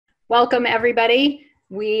Welcome, everybody.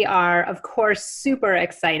 We are, of course, super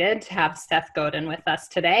excited to have Seth Godin with us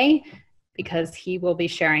today because he will be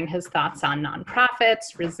sharing his thoughts on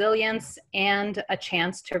nonprofits, resilience, and a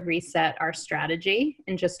chance to reset our strategy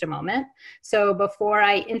in just a moment. So before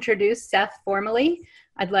I introduce Seth formally,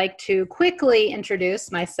 I'd like to quickly introduce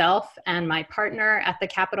myself and my partner at the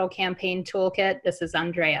Capital Campaign Toolkit. This is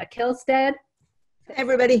Andrea Kilstead. Hey,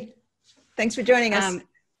 everybody. Thanks for joining us.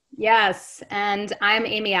 Yes, and I'm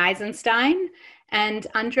Amy Eisenstein, and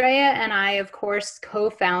Andrea and I, of course,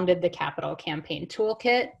 co-founded the Capital Campaign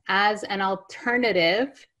Toolkit as an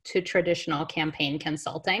alternative to traditional campaign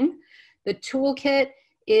consulting. The toolkit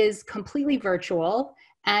is completely virtual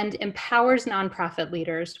and empowers nonprofit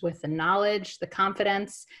leaders with the knowledge, the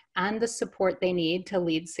confidence, and the support they need to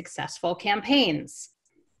lead successful campaigns.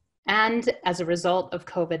 And as a result of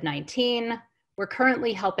COVID-19, we're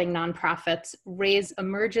currently helping nonprofits raise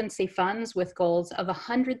emergency funds with goals of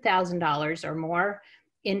 $100,000 or more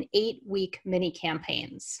in 8-week mini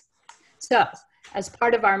campaigns. So, as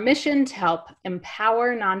part of our mission to help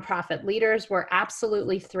empower nonprofit leaders, we're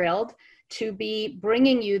absolutely thrilled to be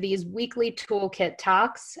bringing you these weekly toolkit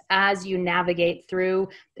talks as you navigate through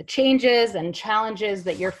the changes and challenges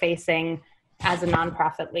that you're facing as a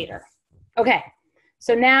nonprofit leader. Okay.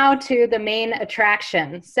 So now to the main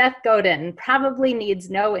attraction. Seth Godin probably needs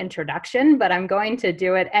no introduction, but I'm going to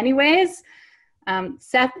do it anyways.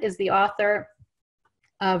 Seth is the author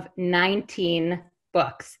of 19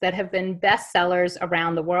 books that have been bestsellers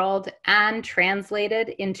around the world and translated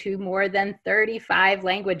into more than 35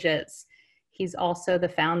 languages. He's also the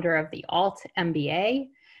founder of the Alt MBA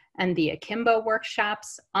and the Akimbo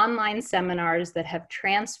workshops, online seminars that have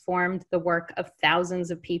transformed the work of thousands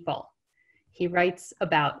of people. He writes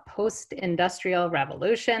about post-industrial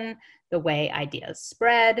revolution, the way ideas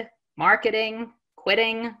spread, marketing,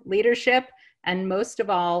 quitting, leadership, and most of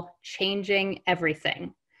all, changing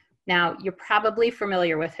everything. Now, you're probably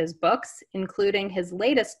familiar with his books, including his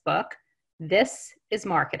latest book, This is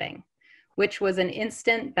Marketing, which was an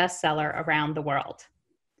instant bestseller around the world.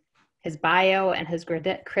 His bio and his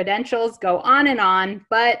credentials go on,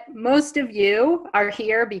 but most of you are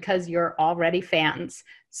here because you're already fans.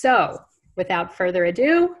 So, without further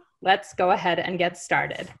ado, let's go ahead and get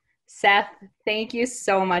started. Seth, thank you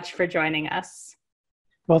so much for joining us.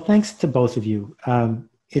 Well, thanks to both of you.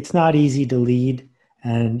 It's not easy to lead,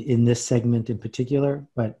 and in this segment in particular,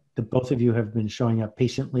 but the both of you have been showing up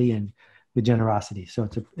patiently and with generosity. So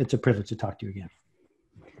it's a privilege to talk to you again.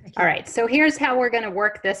 All right, so here's how we're going to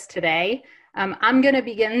work this today. I'm going to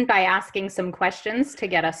begin by asking some questions to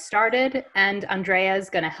get us started, and Andrea is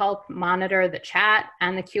going to help monitor the chat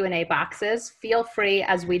and the Q&A boxes. Feel free,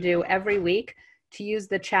 as we do every week, to use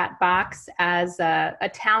the chat box as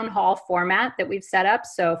a town hall format that we've set up,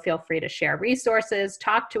 so feel free to share resources,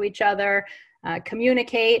 talk to each other,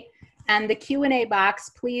 communicate, and the Q&A box,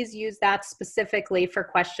 please use that specifically for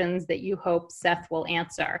questions that you hope Seth will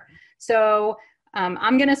answer. So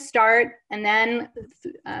I'm going to start, and then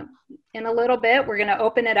in a little bit, we're going to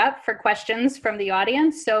open it up for questions from the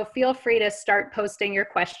audience. So feel free to start posting your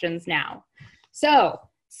questions now. So,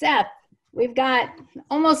 Seth, we've got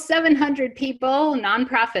almost 700 people,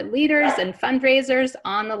 nonprofit leaders and fundraisers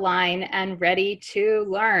on the line and ready to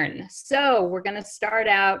learn. So we're going to start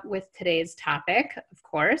out with today's topic, of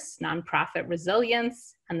course, nonprofit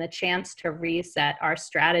resilience and the chance to reset our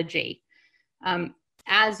strategy.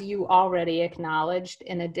 As you already acknowledged,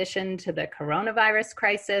 in addition to the coronavirus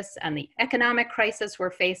crisis and the economic crisis we're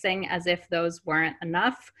facing, as if those weren't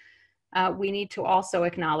enough, we need to also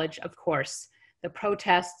acknowledge, of course, the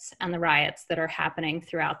protests and the riots that are happening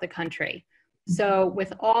throughout the country. So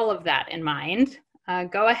with all of that in mind,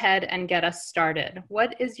 go ahead and get us started.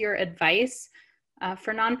 What is your advice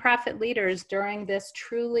for nonprofit leaders during this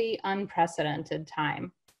truly unprecedented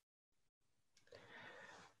time?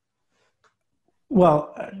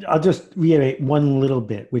 Well, I'll just reiterate one little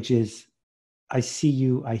bit, which is, I see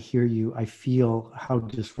you, I hear you, I feel how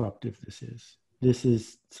disruptive this is. This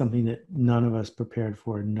is something that none of us prepared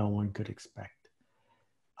for, no one could expect.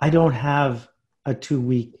 I don't have a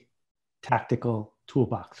 2-week tactical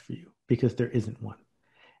toolbox for you because there isn't one.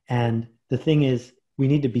 And the thing is, we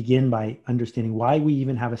need to begin by understanding why we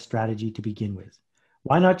even have a strategy to begin with.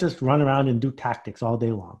 Why not just run around and do tactics all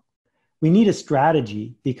day long? We need a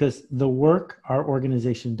strategy because the work our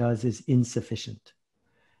organization does is insufficient.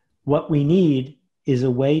 What we need is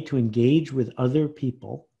a way to engage with other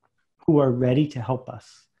people who are ready to help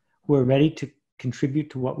us, who are ready to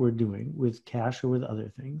contribute to what we're doing with cash or with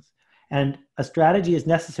other things. And a strategy is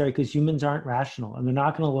necessary because humans aren't rational and they're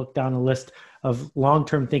not going to look down a list of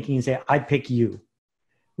long-term thinking and say, I pick you.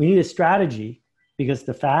 We need a strategy because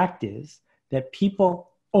the fact is that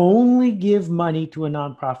people only give money to a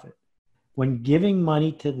nonprofit when giving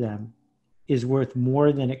money to them is worth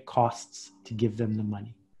more than it costs to give them the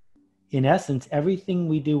money. In essence, everything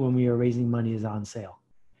we do when we are raising money is on sale.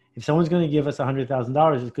 If someone's going to give us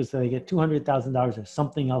 $100,000, it's because they get $200,000 or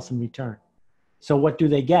something else in return. So what do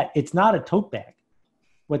they get? It's not a tote bag.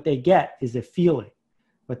 What they get is a feeling.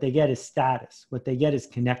 What they get is status. What they get is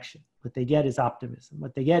connection. What they get is optimism.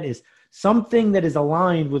 What they get is something that is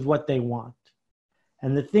aligned with what they want.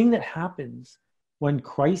 And the thing that happens when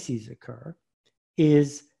crises occur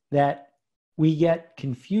is that we get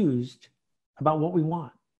confused about what we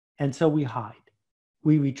want. And so we hide,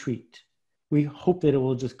 we retreat, we hope that it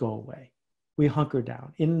will just go away. We hunker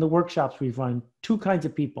down. In the workshops we've run, two kinds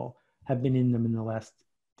of people have been in them in the last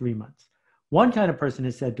 3 months. One kind of person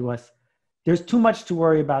has said to us, there's too much to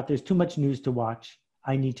worry about, there's too much news to watch,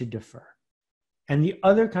 I need to defer. And the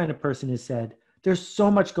other kind of person has said, there's so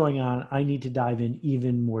much going on, I need to dive in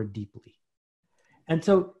even more deeply. And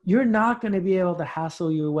so you're not going to be able to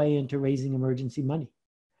hassle your way into raising emergency money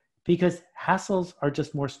because hassles are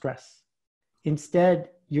just more stress. Instead,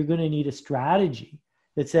 you're going to need a strategy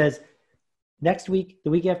that says, next week, the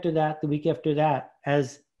week after that,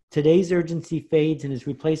 as today's urgency fades and is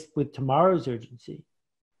replaced with tomorrow's urgency,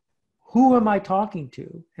 who am I talking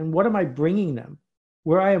to and what am I bringing them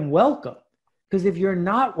where I am welcome? Because if you're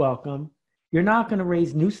not welcome, you're not going to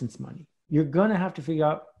raise nuisance money. You're going to have to figure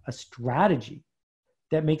out a strategy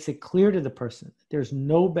that makes it clear to the person that there's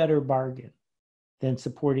no better bargain than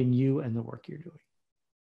supporting you and the work you're doing.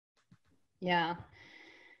 Yeah.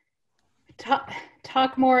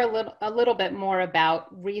 Talk more a little bit more about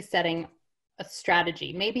resetting a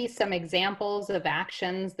strategy, maybe some examples of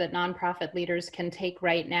actions that nonprofit leaders can take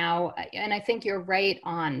right now. And I think you're right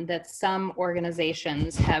on that some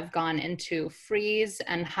organizations have gone into freeze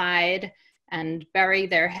and hide and bury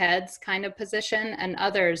their heads kind of position, and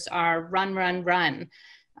others are run, run, run.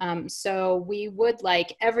 So we would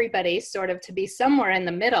like everybody sort of to be somewhere in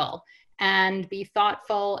the middle and be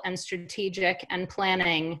thoughtful and strategic and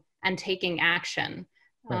planning and taking action.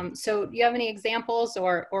 Right. So do you have any examples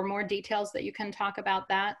or more details that you can talk about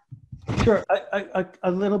that? Sure.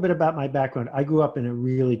 A little bit about my background. I grew up in a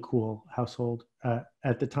really cool household.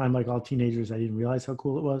 At the time, like all teenagers, I didn't realize how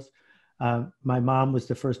cool it was. My mom was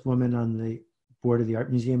the first woman on the board of the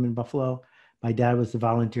Art Museum in Buffalo. My dad was the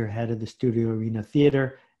volunteer head of the Studio Arena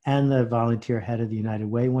Theater and the volunteer head of the United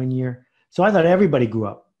Way one year. So I thought everybody grew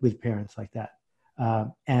up with parents like that.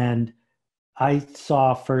 And I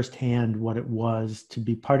saw firsthand what it was to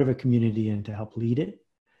be part of a community and to help lead it.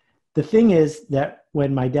 The thing is that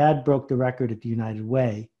when my dad broke the record at the United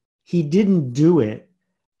Way, he didn't do it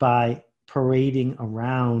by parading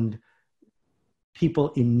around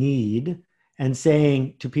people in need and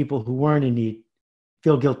saying to people who weren't in need,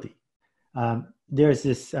 feel guilty. There's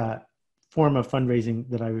this form of fundraising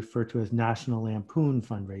that I refer to as National Lampoon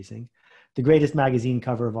fundraising. The greatest magazine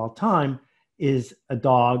cover of all time is a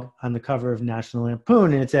dog on the cover of National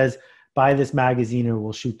Lampoon, and it says, buy this magazine or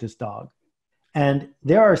we'll shoot this dog. And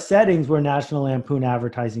there are settings where National Lampoon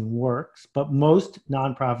advertising works, but most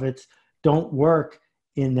nonprofits don't work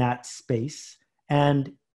in that space.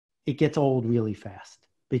 And it gets old really fast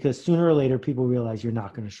because sooner or later people realize you're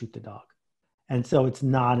not going to shoot the dog. And so it's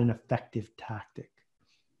not an effective tactic.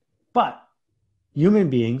 But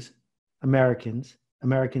human beings, Americans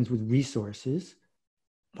with resources,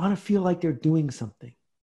 want to feel like they're doing something.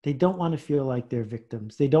 They don't want to feel like they're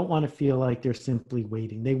victims. They don't want to feel like they're simply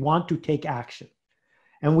waiting. They want to take action.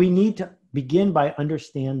 And we need to begin by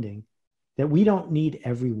understanding that we don't need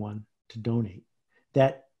everyone to donate,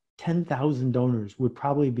 that 10,000 donors would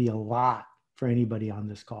probably be a lot for anybody on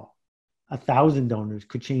this call. 1,000 donors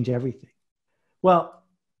could change everything. Well,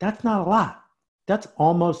 that's not a lot. That's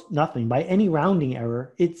almost nothing. By any rounding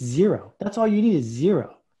error, it's zero. That's all you need is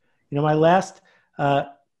zero. You know, my last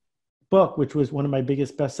book, which was one of my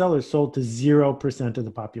biggest bestsellers, sold to 0% of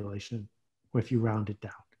the population, if you round it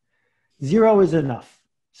down. Zero is enough.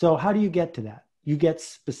 So how do you get to that? You get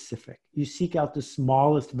specific. You seek out the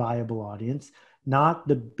smallest viable audience, not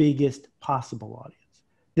the biggest possible audience.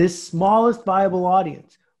 This smallest viable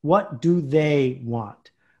audience, what do they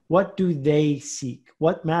want? What do they seek?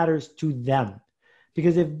 What matters to them?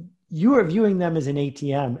 Because if you are viewing them as an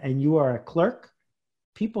ATM and you are a clerk,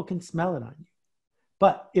 people can smell it on you.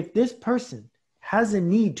 But if this person has a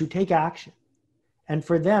need to take action, and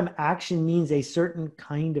for them, action means a certain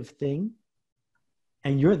kind of thing,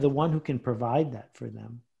 and you're the one who can provide that for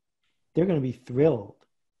them, they're going to be thrilled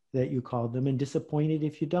that you called them and disappointed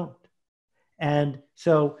if you don't. And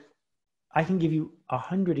so I can give you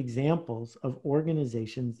 100 examples of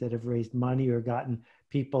organizations that have raised money or gotten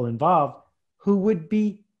people involved who would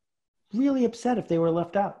be really upset if they were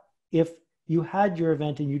left out, if you had your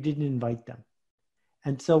event and you didn't invite them.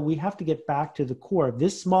 And so we have to get back to the core of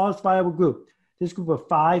this smallest viable group, this group of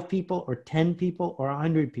 5 people or 10 people or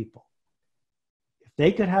 100 people. If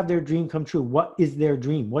they could have their dream come true, what is their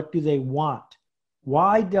dream? What do they want?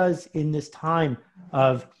 Why does, in this time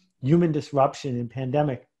of human disruption and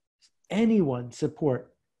pandemic, anyone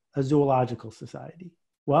support a zoological society?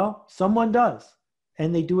 Well, someone does,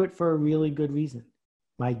 and they do it for a really good reason.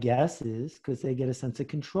 My guess is because they get a sense of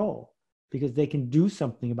control, because they can do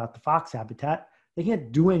something about the fox habitat. They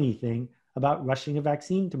can't do anything about rushing a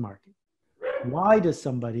vaccine to market. Why does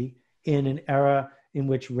somebody in an era in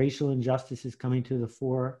which racial injustice is coming to the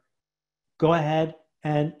fore go ahead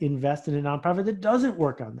and invest in a nonprofit that doesn't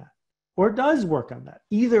work on that or does work on that?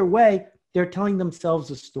 Either way, they're telling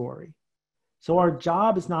themselves a story. So our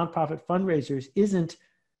job as nonprofit fundraisers isn't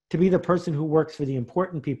to be the person who works for the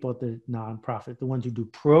important people at the nonprofit, the ones who do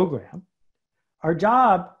program. Our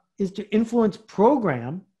job is to influence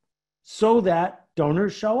program so that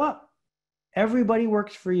donors show up. Everybody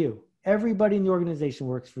works for you. Everybody in the organization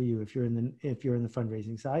works for you if you're in the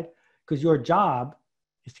fundraising side, because your job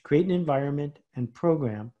is to create an environment and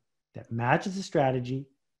program that matches the strategy,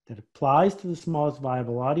 that applies to the smallest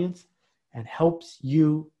viable audience, and helps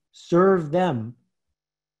you serve them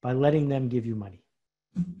by letting them give you money.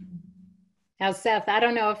 Now, Seth, I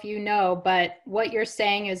don't know if you know, but what you're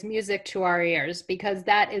saying is music to our ears, because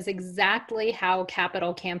that is exactly how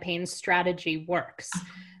capital campaign strategy works.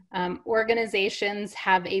 Organizations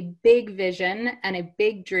have a big vision and a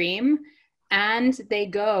big dream, and they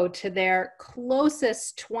go to their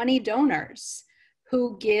closest 20 donors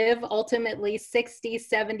who give ultimately 60,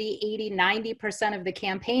 70, 80, 90% of the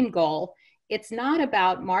campaign goal. It's not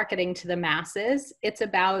about marketing to the masses. It's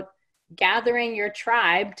about gathering your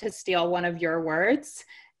tribe, to steal one of your words,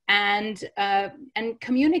 and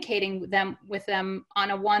communicating with them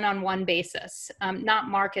on a one-on-one basis, not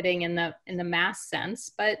marketing in the mass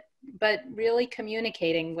sense, but really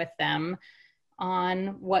communicating with them on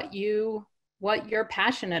what you're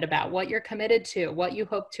passionate about, what you're committed to, what you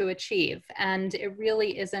hope to achieve. And it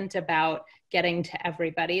really isn't about getting to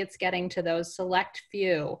everybody. It's getting to those select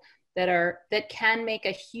few that can make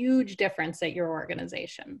a huge difference at your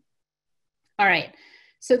organization. All right.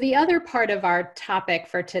 So the other part of our topic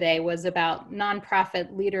for today was about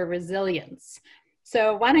nonprofit leader resilience.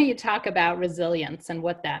 So why don't you talk about resilience and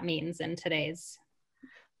what that means in today's?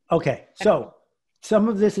 Okay. So some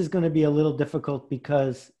of this is going to be a little difficult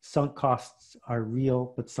because sunk costs are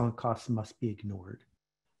real, but sunk costs must be ignored.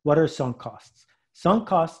 What are sunk costs? Sunk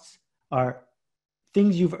costs are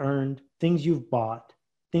things you've earned, things you've bought,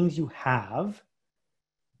 things you have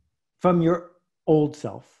from your old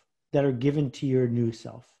self that are given to your new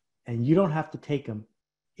self. And you don't have to take them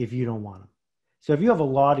if you don't want them. So if you have a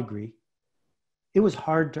law degree, it was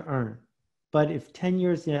hard to earn. But if 10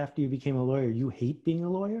 years after you became a lawyer, you hate being a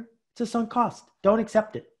lawyer, it's a sunk cost. Don't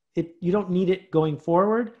accept it. You don't need it going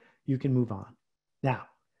forward. You can move on. Now,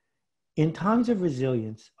 in times of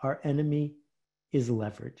resilience, our enemy is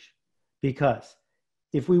leverage. Because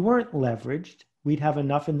if we weren't leveraged, we'd have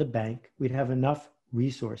enough in the bank, we'd have enough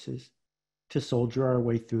resources to soldier our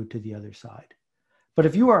way through to the other side. But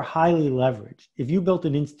if you are highly leveraged, if you built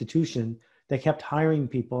an institution that kept hiring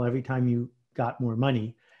people every time you got more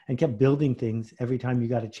money and kept building things every time you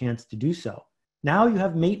got a chance to do so, now you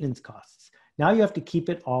have maintenance costs. Now you have to keep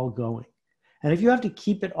it all going. And if you have to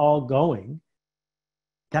keep it all going,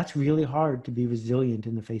 that's really hard to be resilient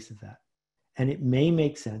in the face of that. And it may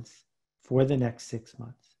make sense for the next 6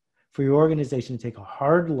 months for your organization to take a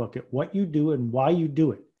hard look at what you do and why you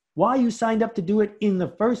do it, why you signed up to do it in the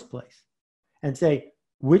first place, and say,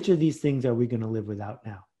 which of these things are we going to live without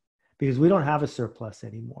now? Because we don't have a surplus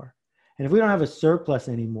anymore. And if we don't have a surplus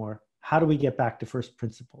anymore, how do we get back to first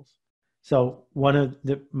principles? So one of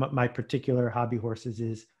my particular hobby horses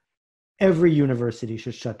is every university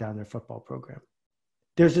should shut down their football program.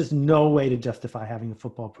 There's just no way to justify having a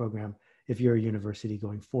football program if you're a university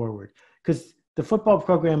going forward, because the football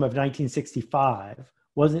program of 1965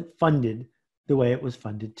 wasn't funded the way it was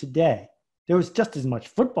funded today. There was just as much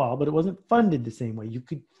football, but it wasn't funded the same way. You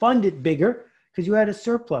could fund it bigger because you had a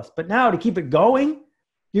surplus. But now to keep it going,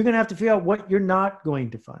 you're going to have to figure out what you're not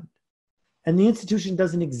going to fund. And the institution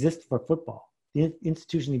doesn't exist for football. The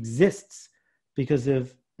institution exists because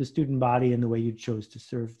of the student body and the way you chose to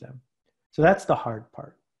serve them. So that's the hard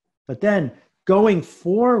part. But then going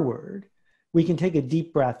forward, we can take a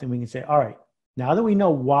deep breath and we can say, all right, now that we know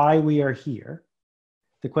why we are here,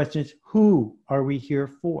 the question is, who are we here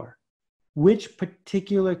for? which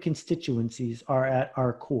particular constituencies are at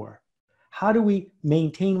our core? How do we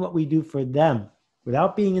maintain what we do for them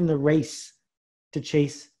without being in the race to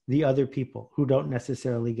chase the other people who don't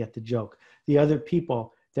necessarily get the joke, the other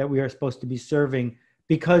people that we are supposed to be serving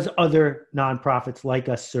because other nonprofits like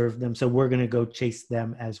us serve them, so we're going to go chase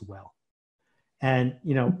them as well. And,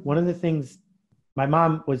 you know, one of the things, my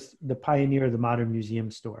mom was the pioneer of the modern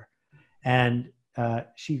museum store, and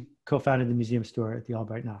she co-founded the museum store at the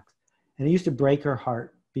Albright Knox. And it used to break her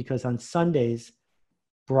heart because on Sundays,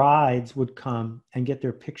 brides would come and get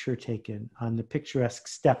their picture taken on the picturesque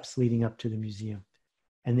steps leading up to the museum,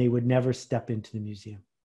 and they would never step into the museum.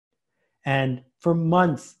 And for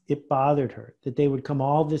months, it bothered her that they would come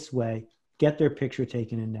all this way, get their picture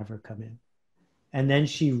taken, and never come in. And then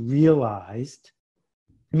she realized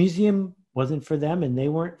the museum wasn't for them and they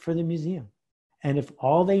weren't for the museum. And if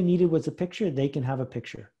all they needed was a picture, they can have a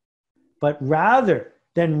picture. But rather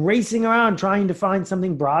than racing around trying to find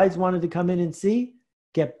something brides wanted to come in and see,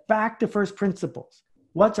 get back to first principles.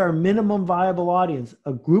 What's our minimum viable audience?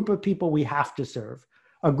 A group of people we have to serve,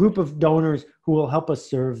 a group of donors who will help us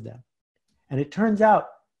serve them. And it turns out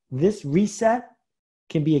this reset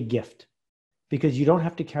can be a gift because you don't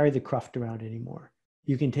have to carry the cruft around anymore.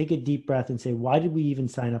 You can take a deep breath and say, why did we even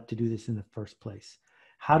sign up to do this in the first place?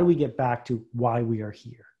 How do we get back to why we are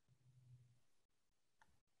here?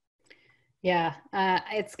 Yeah,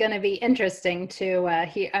 it's going to be interesting to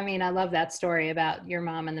hear. I mean, I love that story about your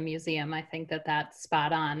mom and the museum. I think that that's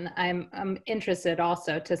spot on. I'm interested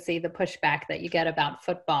also to see the pushback that you get about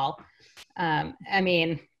football. I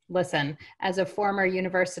mean, listen, as a former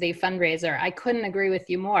university fundraiser, I couldn't agree with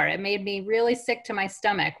you more. It made me really sick to my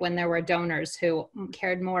stomach when there were donors who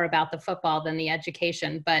cared more about the football than the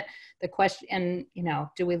education. But the question, and you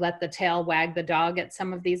know, do we let the tail wag the dog at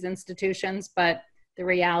some of these institutions? But the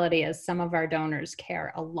reality is some of our donors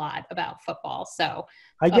care a lot about football. So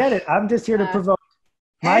I get it. I'm just here to provoke.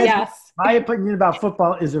 My opinion about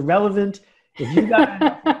football is irrelevant. If you got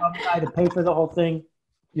enough football guy to pay for the whole thing,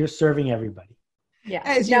 you're serving everybody. Yeah.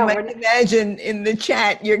 As you might imagine in the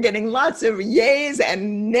chat, you're getting lots of yays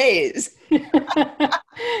and nays.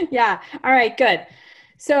 Yeah. All right, good.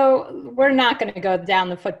 So we're not going to go down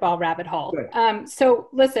the football rabbit hole. So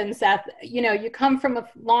listen, Seth, you know, you come from a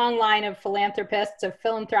long line of philanthropists, a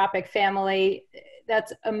philanthropic family.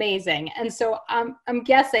 That's amazing. And so I'm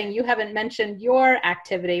guessing you haven't mentioned your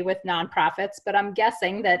activity with nonprofits, but I'm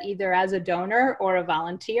guessing that either as a donor or a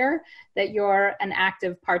volunteer, that you're an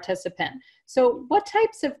active participant. So what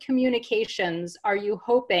types of communications are you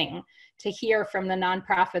hoping to hear from the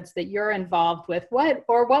nonprofits that you're involved with? What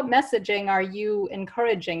messaging are you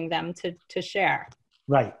encouraging them to share?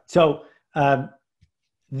 Right. So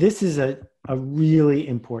this is a really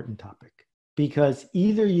important topic because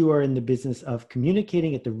either you are in the business of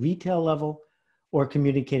communicating at the retail level or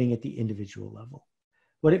communicating at the individual level.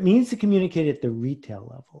 What it means to communicate at the retail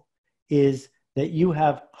level is that you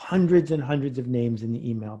have hundreds and hundreds of names in the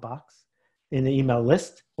email box, in the email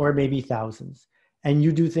list, or maybe thousands. And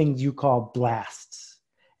you do things you call blasts.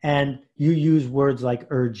 And you use words like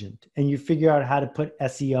urgent. And you figure out how to put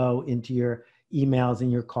SEO into your emails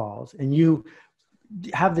and your calls. And you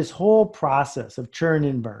have this whole process of churn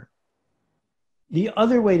and burn. The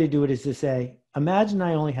other way to do it is to say, imagine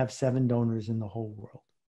I only have 7 donors in the whole world.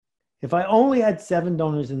 If I only had 7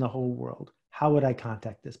 donors in the whole world, how would I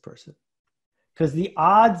contact this person? Because the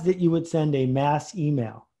odds that you would send a mass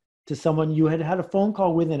email to someone you had a phone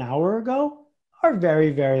call with an hour ago are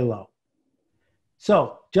very, very low.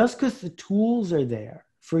 So just because the tools are there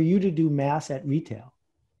for you to do mass at retail,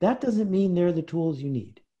 that doesn't mean they're the tools you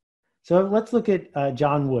need. So let's look at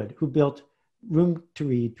John Wood, who built Room to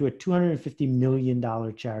Read to a $250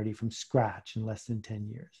 million charity from scratch in less than 10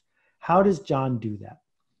 years. How does John do that?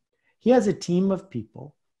 He has a team of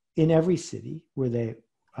people in every city where they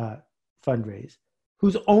fundraise,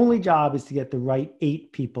 whose only job is to get the right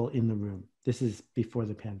 8 people in the room. This is before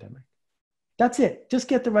the pandemic. That's it. Just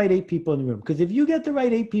get the right 8 people in the room. Because if you get the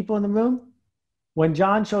right 8 people in the room, when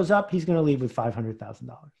John shows up, he's going to leave with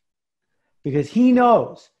 $500,000. Because he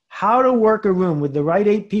knows how to work a room with the right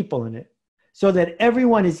 8 people in it so that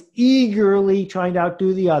everyone is eagerly trying to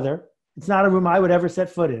outdo the other. It's not a room I would ever set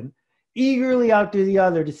foot in. Eagerly outdo the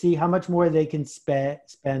other to see how much more they can spend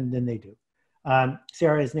than they do.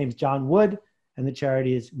 Sarah, his name's John Wood, and the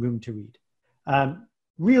charity is Room to Read.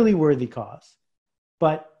 Really worthy cause.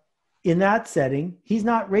 But in that setting, he's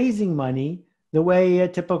not raising money the way a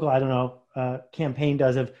typical, campaign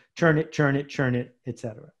does of churn it, churn it, churn it,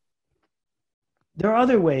 etc. There are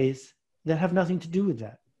other ways that have nothing to do with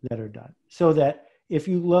that are done. So that if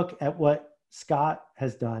you look at what Scott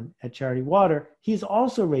has done at Charity Water, he's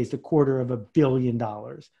also raised $250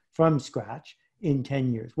 million from scratch in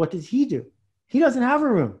 10 years. What does he do? He doesn't have a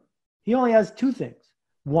room. He only has two things.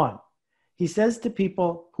 One, he says to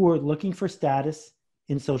people who are looking for status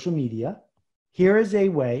in social media, here is a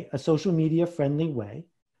way, a social media friendly way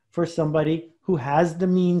for somebody who has the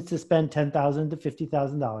means to spend $10,000 to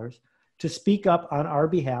 $50,000 to speak up on our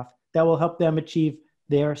behalf that will help them achieve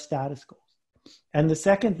their status goals. And the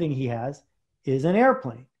second thing he has is an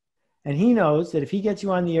airplane. And he knows that if he gets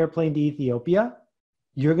you on the airplane to Ethiopia,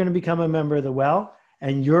 you're going to become a member of the Well,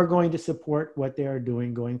 and you're going to support what they are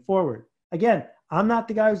doing going forward. Again, I'm not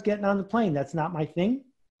the guy who's getting on the plane. That's not my thing.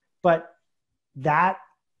 But that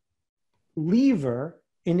lever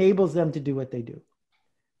enables them to do what they do.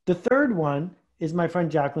 The third one is my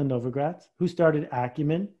friend Jacqueline Novogratz, who started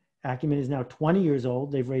Acumen. Acumen is now 20 years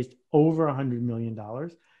old. They've raised over $100 million.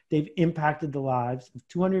 They've impacted the lives of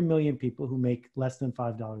 200 million people who make less than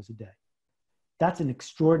 $5 a day. That's an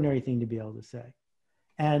extraordinary thing to be able to say.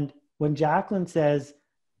 And when Jacqueline says,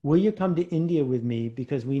 will you come to India with me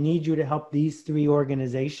because we need you to help these three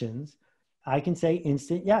organizations, I can say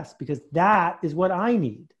instant yes, because that is what I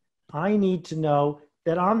need. I need to know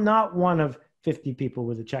that I'm not one of 50 people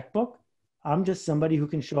with a checkbook. I'm just somebody who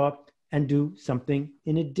can show up and do something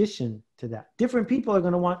in addition to that. Different people are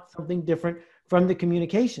going to want something different from the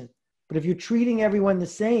communication. But if you're treating everyone the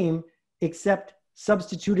same, except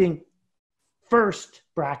substituting first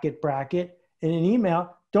bracket in an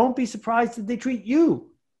email, don't be surprised that they treat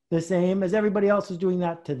you the same as everybody else is doing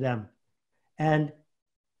that to them. And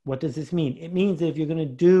what does this mean? It means that if you're going to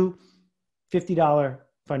do $50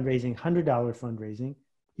 fundraising, $100 fundraising,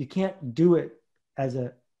 you can't do it as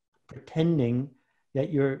a pretending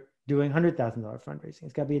that you're doing $100,000 fundraising.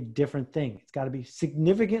 It's got to be a different thing. It's got to be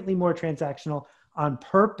significantly more transactional on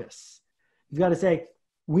purpose. You've got to say,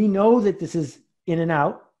 we know that this is in and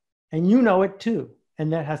out, and you know it too.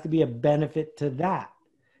 And that has to be a benefit to that.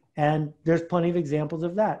 And there's plenty of examples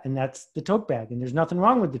of that. And that's the tote bag. And there's nothing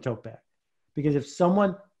wrong with the tote bag. Because if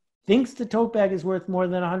someone thinks the tote bag is worth more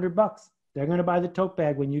than $100, they're going to buy the tote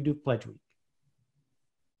bag when you do Pledge Week.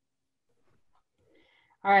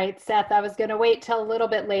 All right, Seth, I was going to wait till a little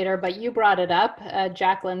bit later, but you brought it up.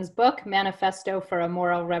 Jacqueline's book, Manifesto for a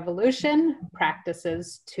Moral Revolution,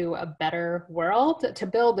 Practices to a Better World, to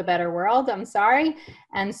Build a Better World, I'm sorry.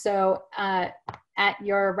 And so at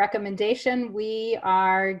your recommendation, we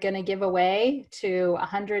are going to give away to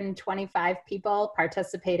 125 people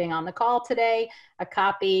participating on the call today a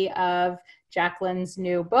copy of Jacqueline's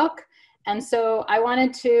new book. And so I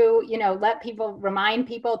wanted to, remind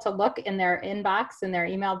people to look in their inbox, in their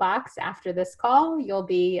email box after this call. You'll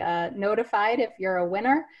be notified if you're a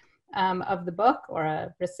winner of the book or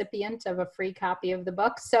a recipient of a free copy of the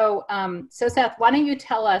book. So, Seth, why don't you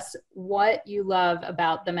tell us what you love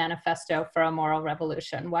about the Manifesto for a Moral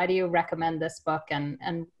Revolution? Why do you recommend this book,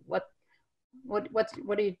 and what are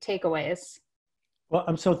your takeaways? Well,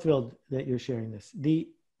 I'm so thrilled that you're sharing this.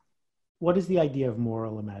 What is the idea of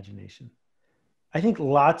moral imagination? I think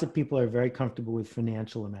lots of people are very comfortable with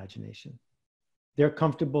financial imagination. They're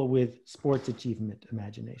comfortable with sports achievement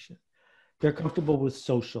imagination. They're comfortable with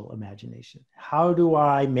social imagination. How do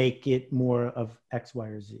I make it more of X, Y,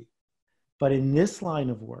 or Z? But in this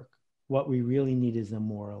line of work, what we really need is a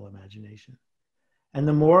moral imagination. And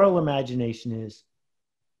the moral imagination is,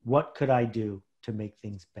 what could I do to make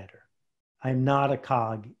things better? I'm not a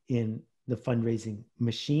cog in the fundraising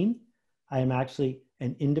machine. I am actually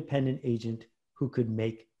an independent agent who could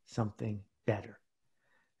make something better.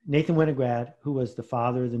 Nathan Winograd, who was the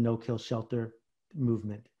father of the no-kill shelter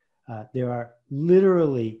movement, there are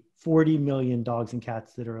literally 40 million dogs and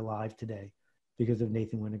cats that are alive today because of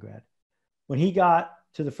Nathan Winograd. When he got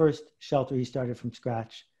to the first shelter, he started from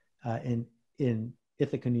scratch in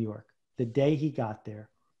Ithaca, New York. The day he got there,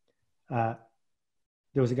 there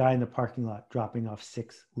was a guy in the parking lot dropping off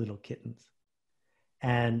 6 little kittens.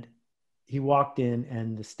 And he walked in,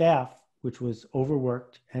 and the staff, which was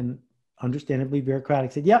overworked and understandably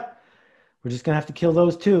bureaucratic, said, yep, we're just going to have to kill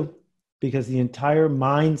those too, because the entire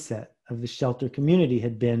mindset of the shelter community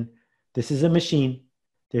had been, this is a machine,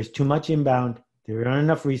 there's too much inbound, there aren't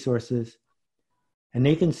enough resources. And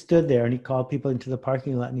Nathan stood there and he called people into the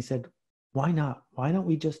parking lot and he said, why not? Why don't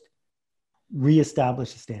we just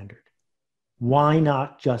reestablish a standard? Why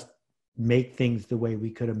not just make things the way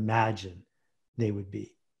we could imagine they would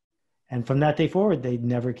be? And from that day forward, they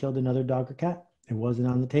never killed another dog or cat. It wasn't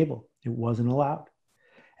on the table. It wasn't allowed.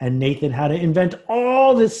 And Nathan had to invent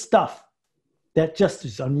all this stuff that just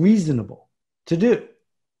is unreasonable to do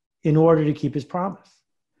in order to keep his promise.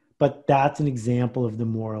 But that's an example of the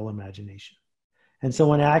moral imagination. And so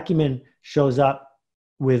when Acumen shows up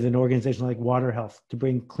with an organization like Water Health to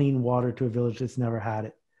bring clean water to a village that's never had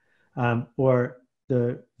it, or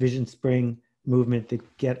the Vision Spring movement to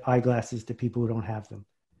get eyeglasses to people who don't have them.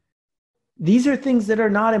 These are things that are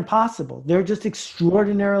not impossible. They're just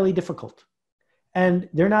extraordinarily difficult. And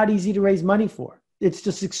they're not easy to raise money for. It's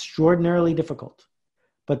just extraordinarily difficult.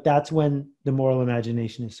 But that's when the moral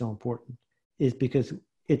imagination is so important, is because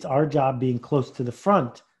it's our job being close to the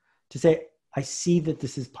front to say, I see that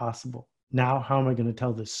this is possible. Now, how am I going to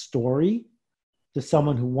tell this story to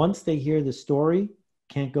someone who, once they hear the story,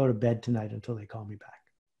 can't go to bed tonight until they call me back?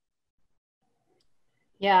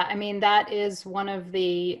 Yeah, I mean, that is one of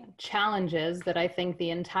the challenges that I think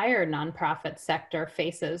the entire nonprofit sector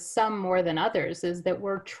faces, some more than others, is that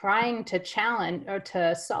we're trying to challenge or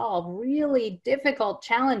to solve really difficult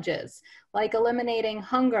challenges like eliminating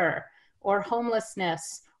hunger or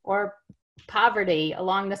homelessness or poverty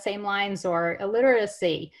along the same lines, or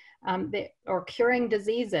illiteracy, or curing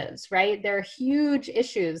diseases, right? There are huge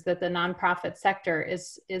issues that the nonprofit sector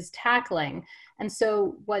is tackling. And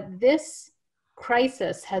so what this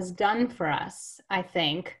crisis has done for us, I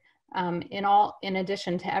think, in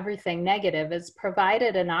addition to everything negative, is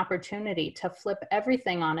provided an opportunity to flip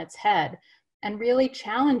everything on its head and really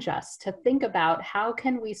challenge us to think about how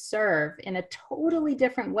can we serve in a totally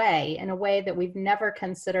different way, in a way that we've never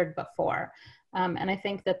considered before. And I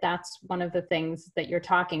think that that's one of the things that you're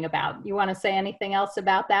talking about. You want to say anything else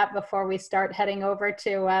about that before we start heading over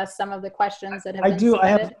to some of the questions that have been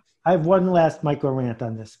submitted? I have one last micro rant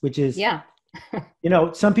on this, which is, yeah.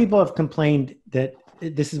 Some people have complained that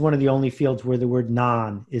this is one of the only fields where the word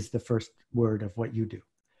non is the first word of what you do.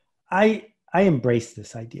 I embrace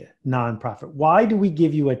this idea, nonprofit. Why do we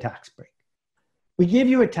give you a tax break? We give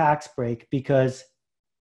you a tax break because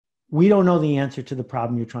we don't know the answer to the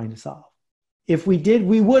problem you're trying to solve. If we did,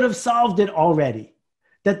 we would have solved it already.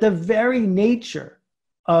 That the very nature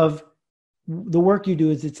of the work you do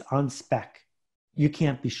is it's on spec. You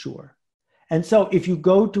can't be sure. And so if you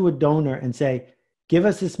go to a donor and say, give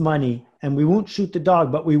us this money and we won't shoot the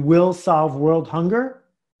dog, but we will solve world hunger,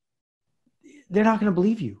 they're not going to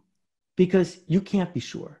believe you because you can't be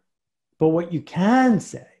sure. But what you can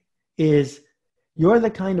say is, you're the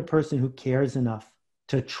kind of person who cares enough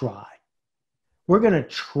to try. We're going to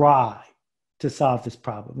try to solve this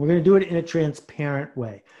problem. We're going to do it in a transparent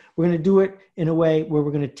way. We're going to do it in a way where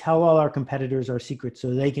we're going to tell all our competitors our secrets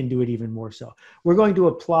so they can do it even more so. We're going to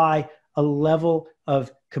apply a level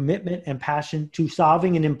of commitment and passion to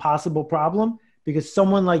solving an impossible problem because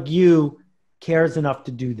someone like you cares enough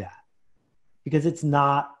to do that. Because it's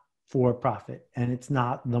not for profit and it's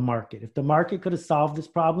not the market. If the market could have solved this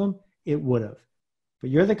problem, it would have. But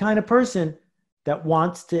you're the kind of person that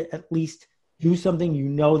wants to at least do something you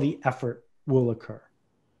know the effort will occur.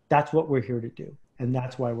 That's what we're here to do. And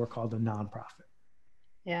that's why we're called a nonprofit.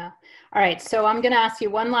 Yeah. All right. So I'm going to ask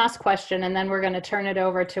you one last question, and then we're going to turn it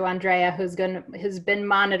over to Andrea, who's been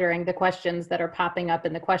monitoring the questions that are popping up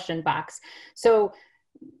in the question box. So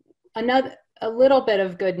a little bit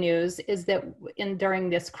of good news is that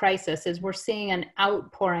during this crisis is we're seeing an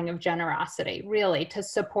outpouring of generosity, really, to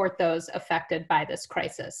support those affected by this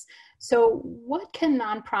crisis. So what can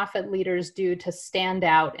nonprofit leaders do to stand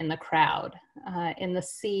out in the crowd, in the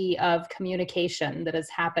sea of communication that is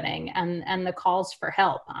happening and the calls for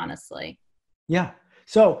help, honestly? Yeah.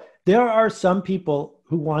 So there are some people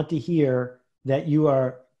who want to hear that you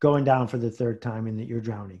are going down for the third time and that you're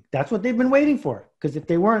drowning. That's what they've been waiting for, because if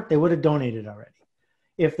they weren't, they would have donated already.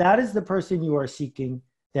 If that is the person you are seeking,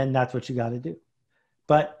 then that's what you got to do.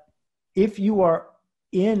 But if you are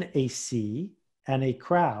in a sea and a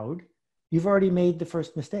crowd, you've already made the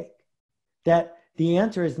first mistake. That the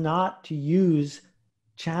answer is not to use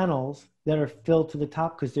channels that are filled to the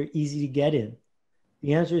top because they're easy to get in.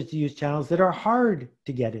 The answer is to use channels that are hard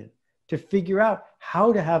to get in, to figure out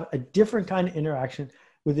how to have a different kind of interaction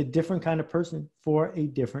with a different kind of person for a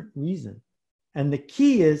different reason. And the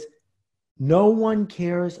key is, no one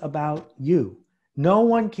cares about you. No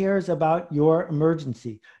one cares about your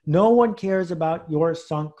emergency. No one cares about your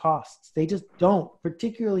sunk costs. They just don't,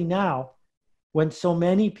 particularly now when so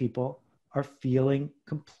many people are feeling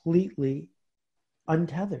completely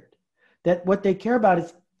untethered. That what they care about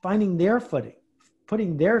is finding their footing,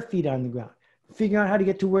 putting their feet on the ground, figuring out how to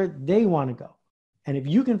get to where they want to go. And if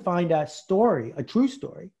you can find a story, a true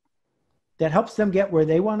story, that helps them get where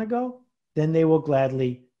they want to go, then they will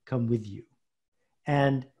gladly come with you.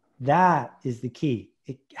 And that is the key.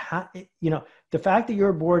 The fact that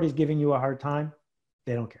your board is giving you a hard time,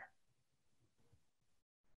 they don't care.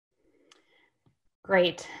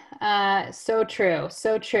 Great. So true.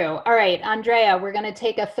 So true. All right, Andrea, we're going to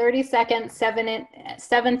take a 30-second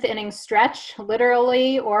seventh inning stretch,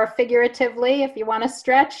 literally or figuratively. If you want to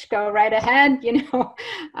stretch, go right ahead,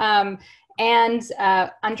 And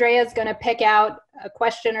Andrea is going to pick out a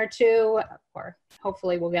question or two, or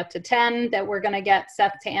hopefully we'll get to 10 that we're going to get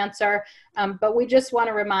Seth to answer. But we just want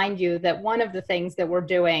to remind you that one of the things that we're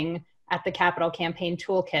doing at the Capital Campaign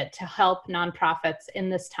Toolkit to help nonprofits in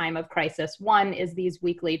this time of crisis. One is these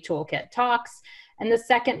weekly Toolkit talks. And the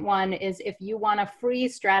second one is if you want a free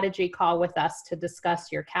strategy call with us to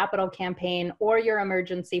discuss your capital campaign or your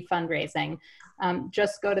emergency fundraising,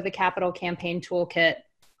 just go to the Capital Campaign Toolkit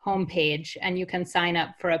homepage and you can sign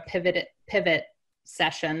up for a pivot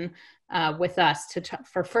session with us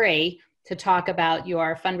for free to talk about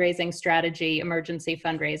your fundraising strategy, emergency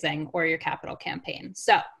fundraising, or your capital campaign.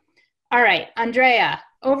 So, all right, Andrea,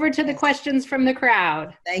 over to the questions from the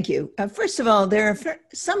crowd. Thank you. First of all,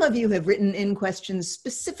 some of you have written in questions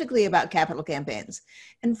specifically about capital campaigns.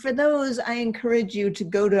 And for those, I encourage you to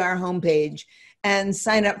go to our homepage and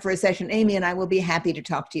sign up for a session. Amy and I will be happy to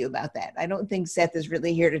talk to you about that. I don't think Seth is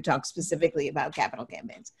really here to talk specifically about capital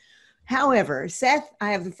campaigns. However, Seth,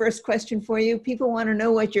 I have the first question for you. People want to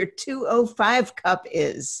know what your 205 cup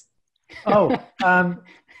is.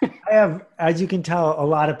 I have, as you can tell, a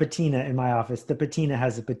lot of patina in my office. The patina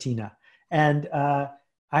has a patina. And I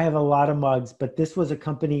have a lot of mugs, but this was a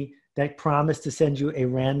company that promised to send you a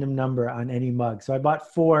random number on any mug. So I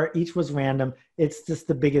bought 4, each was random. It's just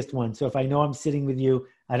the biggest one. So if I know I'm sitting with you,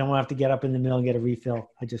 I don't have to get up in the middle and get a refill.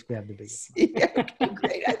 I just grab the biggest one. Yeah, okay,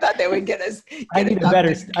 great. I thought that would get us. I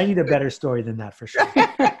need a better story than that for sure.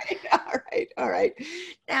 All right.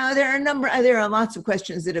 Now there are lots of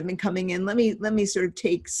questions that have been coming in. Let me sort of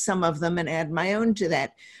take some of them and add my own to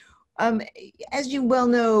that. As you well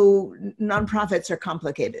know, nonprofits are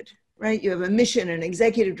complicated, right? You have a mission, an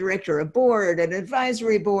executive director, a board, an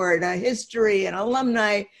advisory board, a history, an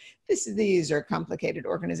alumni. These are complicated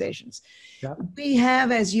organizations. Yep. We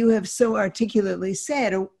have, as you have so articulately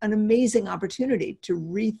said, an amazing opportunity to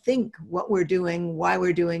rethink what we're doing, why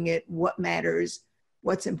we're doing it, what matters,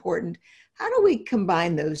 what's important. How do we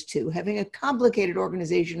combine those two? Having a complicated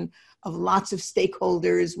organization of lots of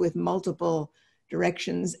stakeholders with multiple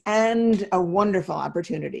directions and a wonderful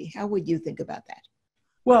opportunity. How would you think about that?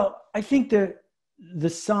 Well, I think the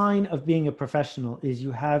sign of being a professional is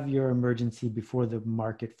you have your emergency before the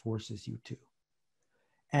market forces you to.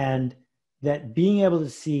 And that being able to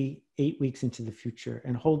see 8 weeks into the future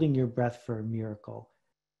and holding your breath for a miracle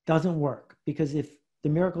doesn't work, because if the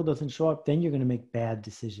miracle doesn't show up, then you're going to make bad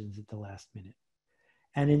decisions at the last minute.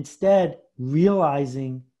 And instead,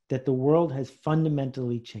 realizing that the world has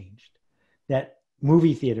fundamentally changed, that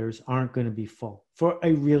movie theaters aren't going to be full for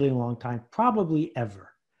a really long time, probably ever.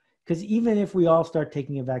 Because even if we all start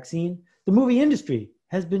taking a vaccine, the movie industry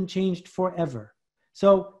has been changed forever.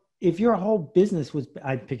 So if your whole business was,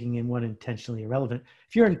 I'm picking in one intentionally irrelevant,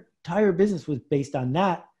 if your entire business was based on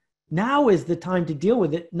that, now is the time to deal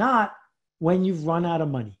with it, not when you've run out of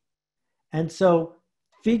money. And so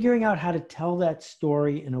figuring out how to tell that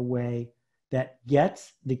story in a way that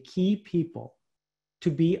gets the key people to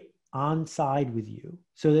be on side with you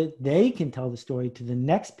so that they can tell the story to the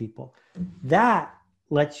next people, that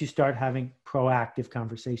lets you start having proactive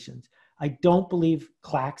conversations. I don't believe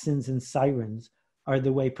klaxons and sirens are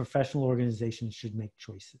the way professional organizations should make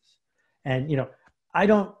choices. And, I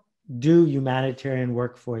don't do humanitarian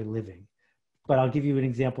work for a living, but I'll give you an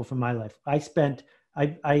example from my life.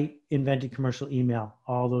 I invented commercial email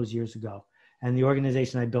all those years ago, and the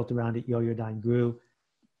organization I built around it, Yoyodyne, grew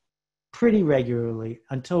pretty regularly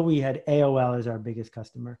until we had AOL as our biggest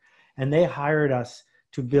customer. And they hired us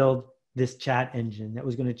to build this chat engine that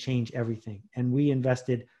was going to change everything. And we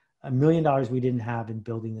invested $1 million we didn't have in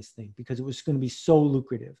building this thing because it was going to be so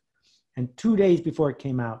lucrative. And 2 days before it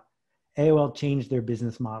came out, AOL changed their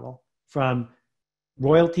business model from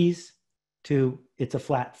royalties to it's a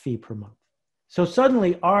flat fee per month. So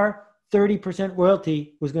suddenly our 30%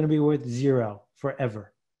 royalty was going to be worth 0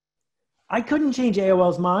 forever. I couldn't change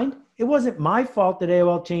AOL's mind. It wasn't my fault that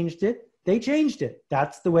AOL changed it. They changed it.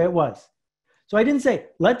 That's the way it was. So I didn't say,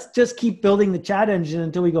 let's just keep building the chat engine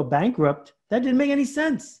until we go bankrupt. That didn't make any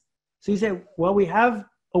sense. So you say, well, we have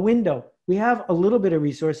a window. We have a little bit of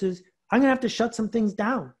resources. I'm going to have to shut some things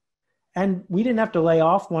down. And we didn't have to lay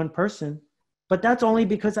off one person, but that's only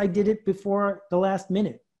because I did it before the last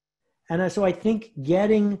minute. And so I think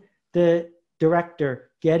getting the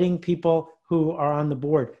director, getting people who are on the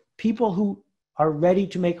board, people who are ready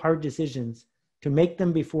to make hard decisions, to make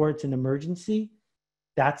them before it's an emergency,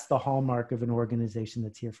 that's the hallmark of an organization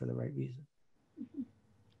that's here for the right reason.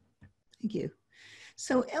 Thank you.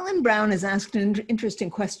 So Ellen Brown has asked an interesting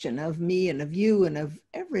question of me and of you and of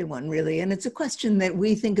everyone, really. And it's a question that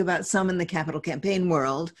we think about some in the capital campaign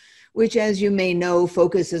world, which, as you may know,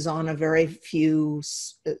 focuses on a very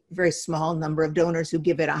small number of donors who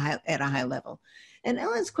give it at a high level. And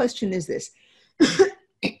Ellen's question is this.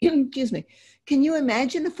 Excuse me. Can you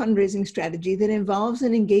imagine a fundraising strategy that involves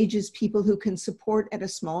and engages people who can support at a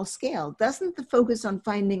small scale? Doesn't the focus on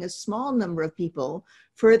finding a small number of people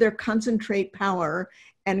further concentrate power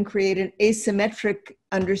and create an asymmetric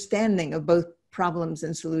understanding of both problems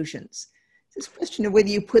and solutions? It's this question of whether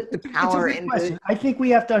you put the power into... I think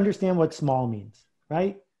we have to understand what small means,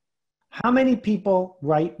 right? How many people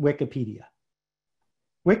write Wikipedia?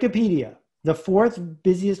 Wikipedia, the fourth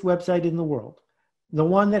busiest website in the world, the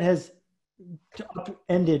one that has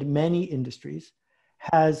upended many industries,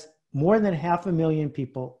 has more than 500,000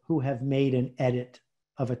 people who have made an edit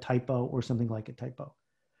of a typo or something like a typo.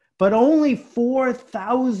 But only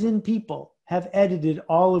 4,000 people have edited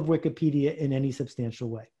all of Wikipedia in any substantial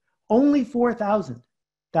way. Only 4,000.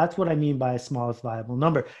 That's what I mean by a smallest viable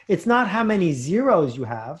number. It's not how many zeros you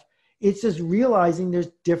have. It's just realizing there's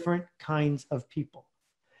different kinds of people.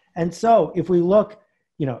 And so if we look,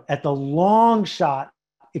 at the long shot,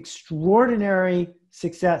 extraordinary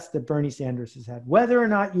success that Bernie Sanders has had, whether or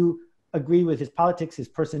not you agree with his politics, his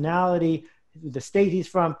personality, the state he's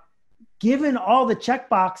from, given all the check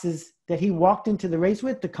boxes that he walked into the race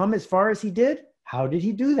with to come as far as he did, how did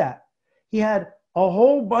he do that? He had a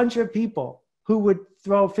whole bunch of people who would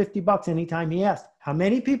throw $50 anytime he asked. How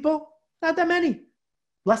many people? Not that many.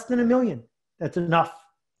 Less than 1 million. That's enough.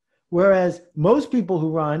 Whereas most people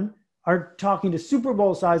who run are talking to Super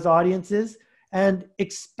Bowl-sized audiences and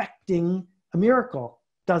expecting a miracle.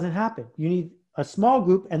 Doesn't happen. You need a small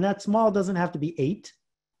group, and that small doesn't have to be 8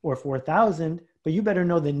 or 4,000, but you better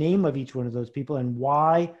know the name of each one of those people and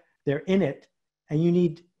why they're in it. And you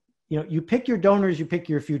need, you pick your donors, you pick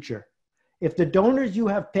your future. If the donors you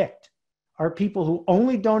have picked are people who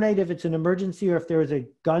only donate if it's an emergency or if there is a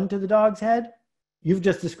gun to the dog's head, you've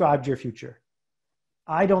just described your future.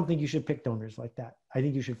 I don't think you should pick donors like that. I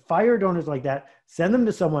think you should fire donors like that, send them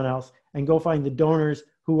to someone else, and go find the donors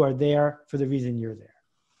who are there for the reason you're there.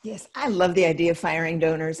 Yes, I love the idea of firing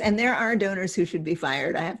donors. And there are donors who should be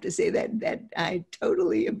fired. I have to say that I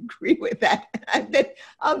totally agree with that.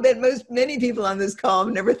 I'll bet many people on this call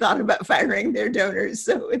have never thought about firing their donors.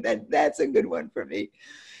 So that's a good one for me.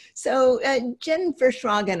 So Jen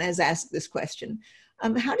Verschragen has asked this question.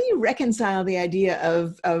 How do you reconcile the idea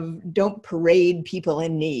of don't parade people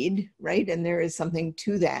in need, right? And there is something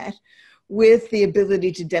to that, with the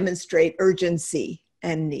ability to demonstrate urgency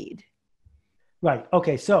and need? Right.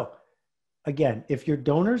 Okay. So again, if your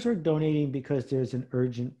donors are donating because there's an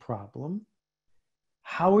urgent problem,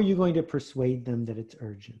 how are you going to persuade them that it's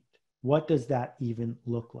urgent? What does that even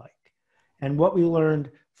look like? And what we learned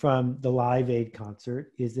from the Live Aid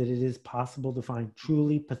concert is that it is possible to find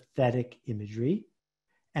truly pathetic imagery.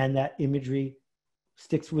 And that imagery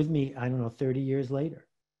sticks with me, 30 years later.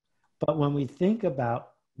 But when we think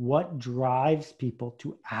about what drives people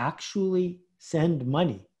to actually send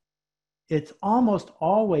money, it's almost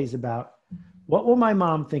always about, what will my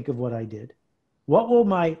mom think of what I did? What will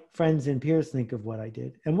my friends and peers think of what I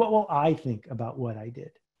did? And what will I think about what I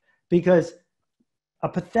did? Because a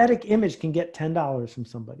pathetic image can get $10 from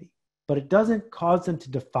somebody, but it doesn't cause them to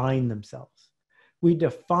define themselves. We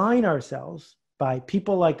define ourselves by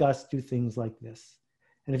people like us do things like this.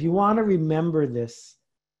 And if you want to remember this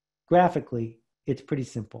graphically, it's pretty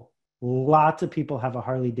simple. Lots of people have a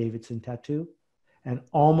Harley Davidson tattoo, and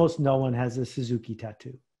almost no one has a Suzuki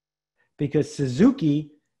tattoo, because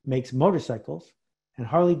Suzuki makes motorcycles and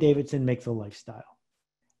Harley Davidson makes a lifestyle.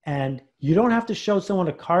 And you don't have to show someone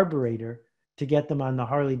a carburetor to get them on the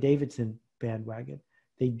Harley Davidson bandwagon.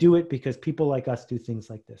 They do it because people like us do things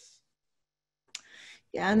like this.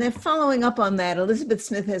 Yeah, and then following up on that, Elizabeth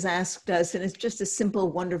Smith has asked us, and it's just a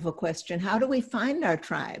simple, wonderful question: how do we find our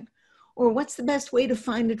tribe? Or what's the best way to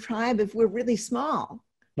find a tribe if we're really small?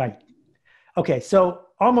 Right. Okay, so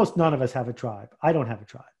almost none of us have a tribe. I don't have a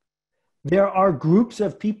tribe. There are groups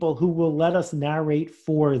of people who will let us narrate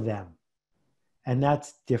for them, and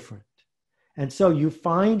that's different. And so you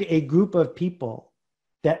find a group of people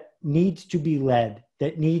that needs to be led,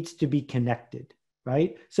 that needs to be connected,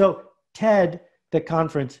 right? So TED, the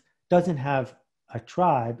conference, doesn't have a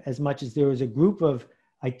tribe as much as there was a group of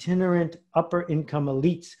itinerant upper income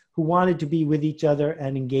elites who wanted to be with each other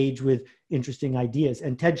and engage with interesting ideas.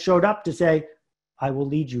 And TED showed up to say, I will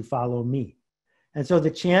lead you, follow me. And so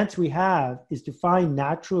the chance we have is to find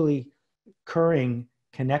naturally occurring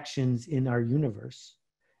connections in our universe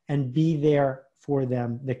and be there for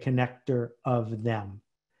them, the connector of them.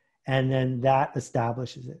 And then that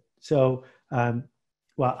establishes it. So, I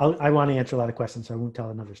want to answer a lot of questions, so I won't tell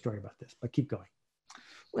another story about this, but keep going.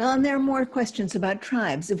 Well, and there are more questions about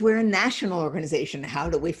tribes. If we're a national organization, how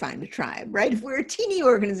do we find a tribe, right? If we're a teeny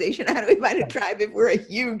organization, how do we find a tribe? If we're a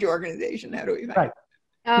huge organization, how do we find it?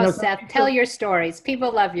 Oh, Seth, tell your stories.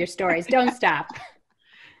 People love your stories. Don't stop.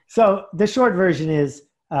 So the short version is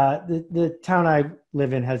the town I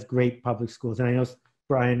live in has great public schools. And I know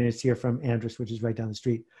Brian is here from Andrus, which is right down the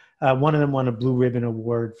street. One of them won a Blue Ribbon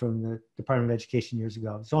Award from the Department of Education years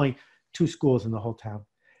ago. It's only 2 schools in the whole town.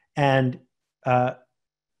 And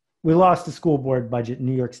we lost the school board budget in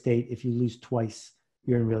New York State. If you lose twice,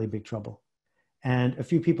 you're in really big trouble. And a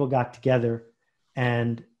few people got together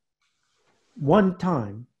and one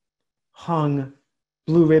time hung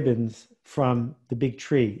blue ribbons from the big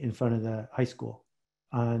tree in front of the high school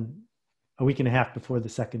on a week and a half before the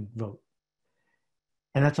second vote.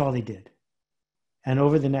 And that's all they did. And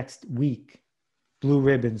over the next week, blue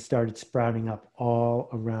ribbons started sprouting up all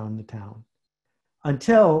around the town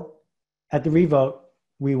until at the revote,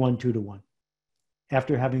 we won 2-1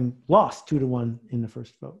 after having lost 2-1 in the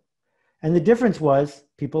first vote. And the difference was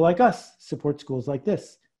people like us support schools like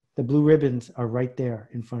this. The blue ribbons are right there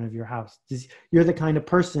in front of your house. You're the kind of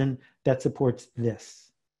person that supports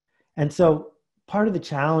this. And so part of the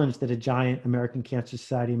challenge that a giant American Cancer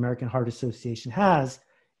Society, American Heart Association has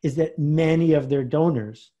is that many of their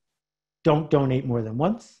donors don't donate more than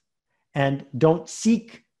once and don't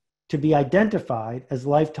seek to be identified as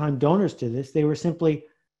lifetime donors to this. They were simply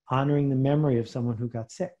honoring the memory of someone who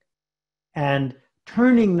got sick. And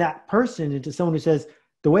turning that person into someone who says,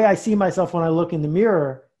 the way I see myself when I look in the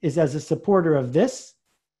mirror is as a supporter of this,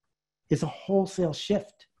 is a wholesale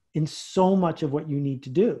shift in so much of what you need to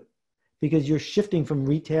do, because you're shifting from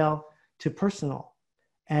retail to personal.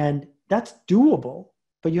 And that's doable,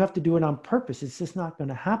 but you have to do it on purpose. It's just not going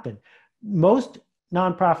to happen. Most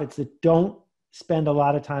nonprofits that don't spend a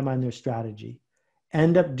lot of time on their strategy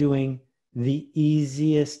end up doing the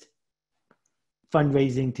easiest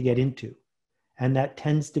fundraising to get into. And that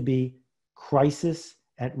tends to be crisis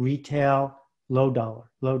at retail, low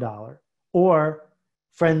dollar, or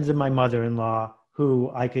friends of my mother-in-law who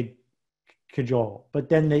I could cajole, but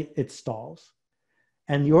then it stalls.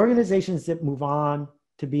 And the organizations that move on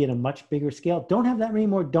to be at a much bigger scale don't have that many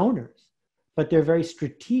more donors, but they're very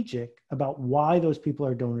strategic about why those people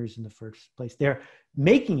are donors in the first place. They're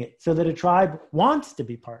making it so that a tribe wants to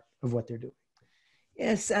be part of what they're doing.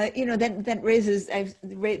 Yes, that raises,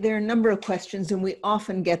 there are a number of questions, and we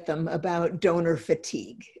often get them about donor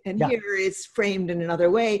fatigue. And here it's framed in another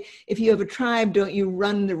way. If you have a tribe, don't you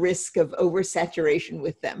run the risk of oversaturation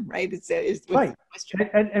with them, right? It's right.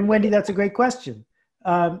 And Wendy, that's a great question.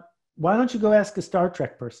 Why don't you go ask a Star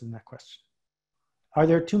Trek person that question? Are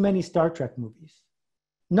there too many Star Trek movies?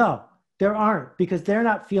 No, there aren't, because they're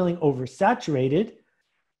not feeling oversaturated,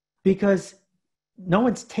 because no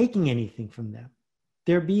one's taking anything from them.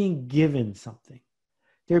 They're being given something.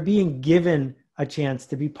 They're being given a chance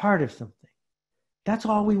to be part of something. That's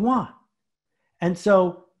all we want. And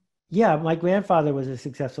so, yeah, my grandfather was a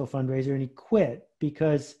successful fundraiser and he quit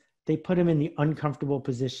because they put him in the uncomfortable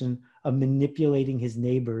position of manipulating his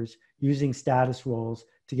neighbors, using status roles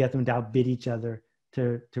to get them to outbid each other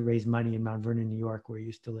to raise money in Mount Vernon, New York, where he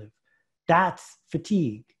used to live. That's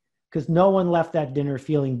fatigue, because no one left that dinner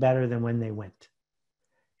feeling better than when they went.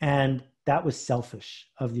 And that was selfish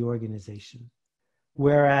of the organization.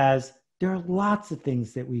 Whereas there are lots of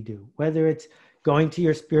things that we do, whether it's going to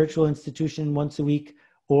your spiritual institution once a week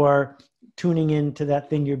or tuning into that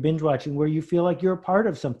thing you're binge watching where you feel like you're a part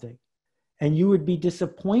of something. And you would be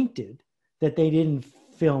disappointed that they didn't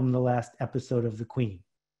film the last episode of The Queen,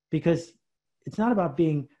 because it's not about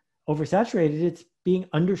being oversaturated, it's being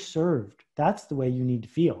underserved. That's the way you need to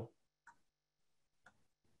feel.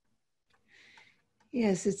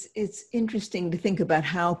 Yes, it's interesting to think about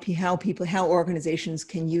how organizations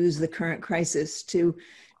can use the current crisis to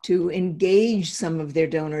engage some of their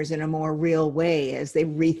donors in a more real way as they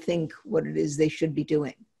rethink what it is they should be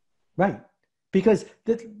doing. Right. Because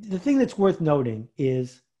the thing that's worth noting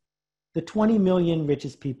is the 20 million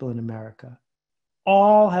richest people in America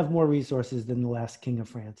all have more resources than the last king of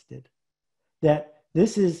France did. That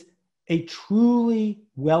this is a truly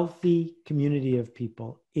wealthy community of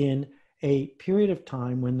people in a period of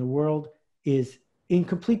time when the world is in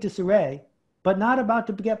complete disarray, but not about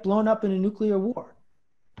to get blown up in a nuclear war.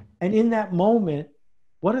 And in that moment,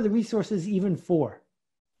 what are the resources even for?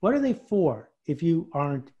 What are they for if you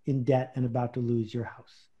aren't in debt and about to lose your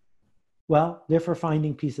house? Well, they're for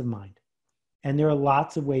finding peace of mind. And there are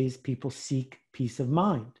lots of ways people seek peace of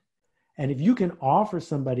mind. And if you can offer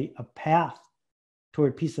somebody a path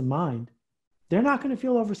toward peace of mind, they're not going to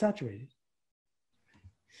feel oversaturated.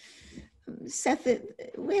 Seth,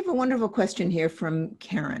 we have a wonderful question here from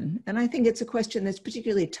Karen, and I think it's a question that's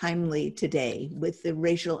particularly timely today with the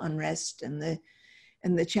racial unrest and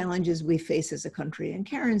the challenges we face as a country. And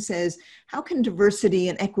Karen says, how can diversity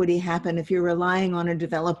and equity happen if you're relying on or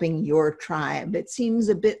developing your tribe? It seems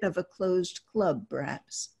a bit of a closed club,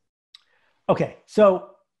 perhaps. Okay,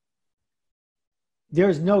 so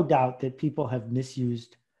there's no doubt that people have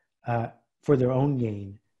misused for their own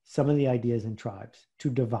gain some of the ideas in tribes to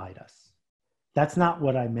divide us. That's not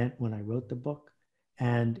what I meant when I wrote the book,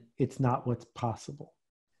 and it's not what's possible.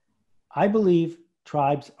 I believe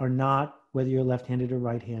tribes are not, whether you're left-handed or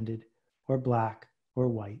right-handed, or black or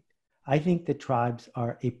white. I think that tribes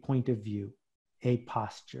are a point of view, a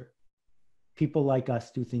posture. People like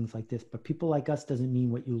us do things like this, but people like us doesn't mean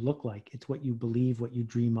what you look like. It's what you believe, what you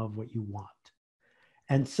dream of, what you want.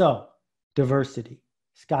 And so, diversity.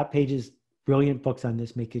 Scott Page's brilliant books on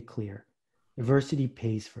this make it clear. Diversity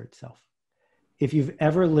pays for itself. If you've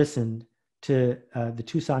ever listened to the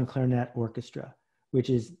Tucson Clarinet Orchestra, which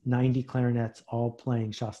is 90 clarinets all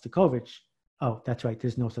playing Shostakovich, oh, that's right,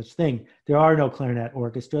 there's no such thing. There are no clarinet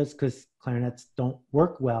orchestras because clarinets don't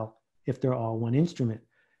work well if they're all one instrument.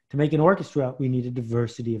 To make an orchestra, we need a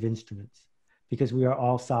diversity of instruments because we are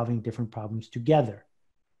all solving different problems together.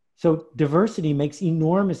 So diversity makes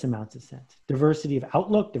enormous amounts of sense. Diversity of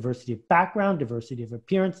outlook, diversity of background, diversity of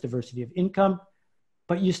appearance, diversity of income.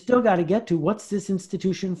 But you still got to get to what's this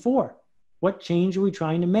institution for? What change are we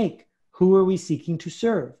trying to make? Who are we seeking to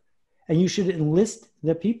serve? And you should enlist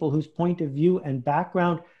the people whose point of view and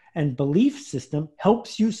background and belief system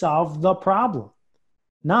helps you solve the problem,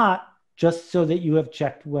 not just so that you have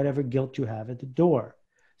checked whatever guilt you have at the door.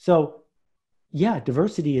 So yeah,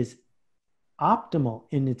 diversity is optimal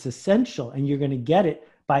and it's essential, and you're going to get it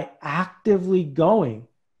by actively going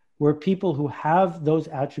where people who have those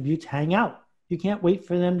attributes hang out. You can't wait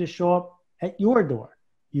for them to show up at your door.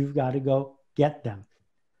 You've got to go get them.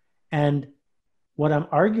 And what I'm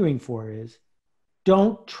arguing for is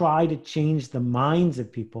don't try to change the minds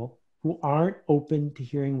of people who aren't open to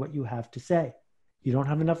hearing what you have to say. You don't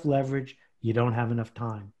have enough leverage. You don't have enough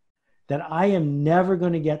time. That I am never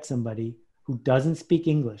going to get somebody who doesn't speak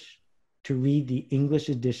English to read the English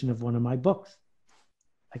edition of one of my books.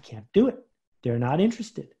 I can't do it. They're not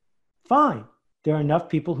interested. Fine. There are enough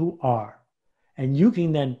people who are. And you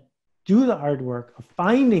can then do the hard work of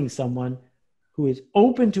finding someone who is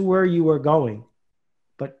open to where you are going,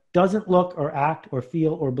 but doesn't look or act or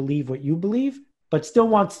feel or believe what you believe, but still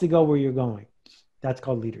wants to go where you're going. That's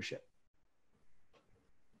called leadership.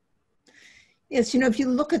 Yes, if you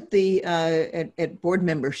look at the at board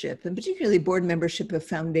membership, and particularly board membership of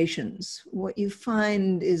foundations, what you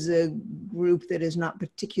find is a group that is not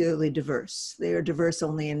particularly diverse. They are diverse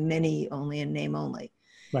only in name only.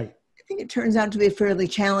 Right. I think it turns out to be a fairly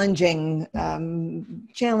challenging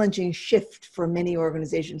shift for many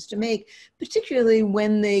organizations to make, particularly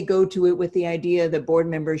when they go to it with the idea that board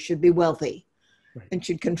members should be wealthy. Right. And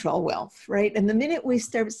should control wealth, right? And the minute we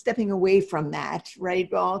start stepping away from that,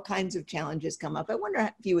 right, all kinds of challenges come up. I wonder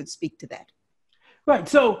if you would speak to that. Right.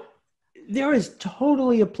 So there is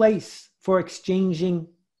totally a place for exchanging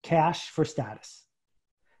cash for status.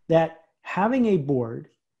 That having a board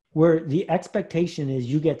where the expectation is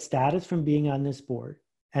you get status from being on this board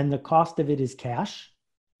and the cost of it is cash,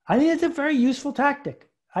 I think it's a very useful tactic.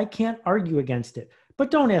 I can't argue against it.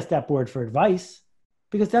 But don't ask that board for advice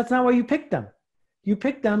because that's not why you picked them. You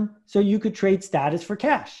picked them so you could trade status for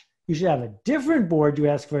cash. You should have a different board you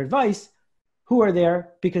ask for advice who are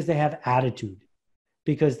there because they have attitude,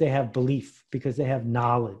 because they have belief, because they have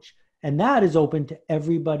knowledge. And that is open to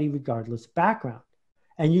everybody regardless of background.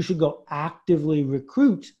 And you should go actively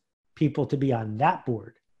recruit people to be on that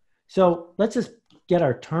board. So let's just get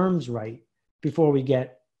our terms right before we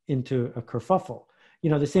get into a kerfuffle.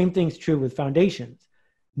 The same thing's true with foundations.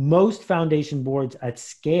 Most foundation boards at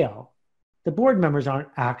scale, the board members aren't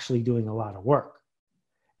actually doing a lot of work.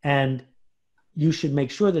 And you should make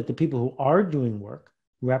sure that the people who are doing work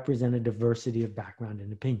represent a diversity of background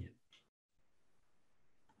and opinion.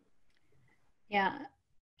 Yeah.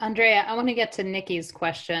 Andrea, I want to get to Nikki's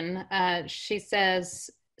question. She says,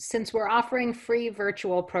 since we're offering free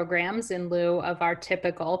virtual programs in lieu of our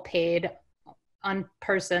typical paid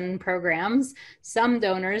on-person programs, some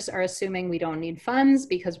donors are assuming we don't need funds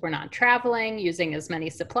because we're not traveling, using as many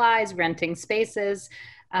supplies, renting spaces.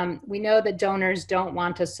 We know that donors don't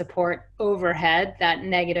want to support overhead, that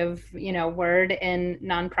negative, word in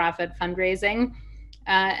nonprofit fundraising.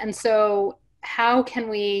 And so how can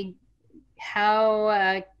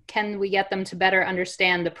can we get them to better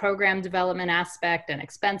understand the program development aspect and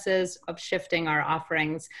expenses of shifting our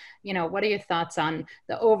offerings? What are your thoughts on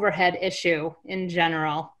the overhead issue in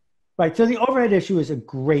general? Right. So the overhead issue is a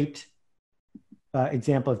great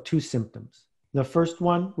example of two symptoms. The first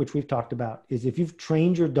one, which we've talked about, is if you've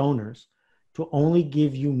trained your donors to only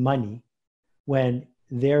give you money when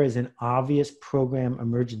there is an obvious program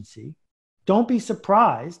emergency, don't be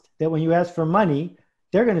surprised that when you ask for money,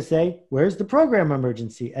 they're going to say, where's the program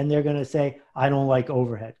emergency? And they're going to say, I don't like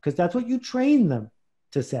overhead, because that's what you train them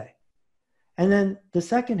to say. And then the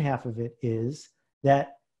second half of it is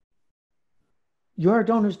that your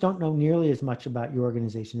donors don't know nearly as much about your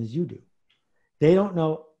organization as you do. They don't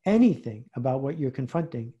know anything about what you're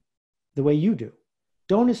confronting the way you do.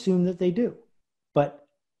 Don't assume that they do, but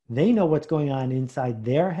they know what's going on inside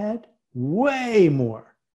their head way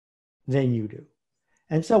more than you do.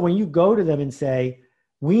 And so when you go to them and say,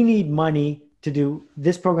 we need money to do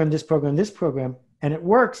this program, this program, this program, and it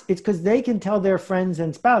works, it's because they can tell their friends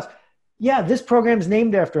and spouse, yeah, this program's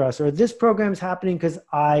named after us, or this program's happening because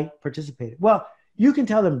I participated. Well, you can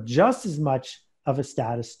tell them just as much of a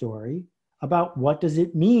status story about what does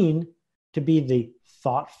it mean to be the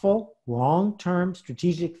thoughtful, long-term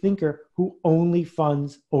strategic thinker who only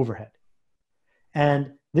funds overhead.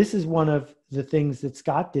 And this is one of the things that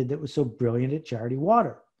Scott did that was so brilliant at Charity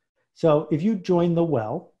Water. So if you join the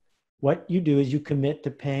well, what you do is you commit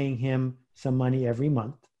to paying him some money every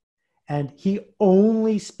month, and he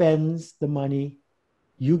only spends the money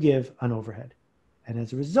you give on overhead. And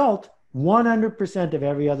as a result, 100% of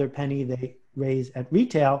every other penny they raise at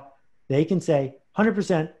retail, they can say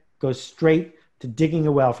 100% goes straight to digging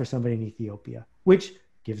a well for somebody in Ethiopia, which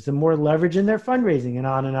gives them more leverage in their fundraising, and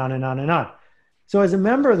on and on and on and on. So as a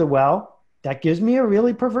member of the well, that gives me a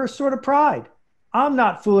really perverse sort of pride. I'm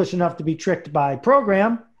not foolish enough to be tricked by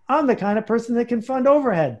program. I'm the kind of person that can fund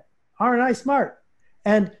overhead. Aren't I smart?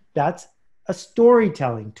 And that's a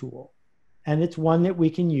storytelling tool. And it's one that we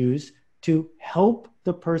can use to help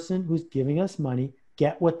the person who's giving us money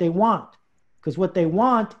get what they want. Because what they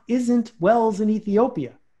want isn't wells in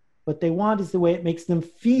Ethiopia. What they want is the way it makes them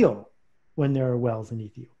feel when there are wells in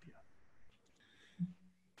Ethiopia.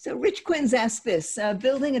 So Rich Quinn's asked this, can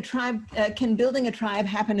building a tribe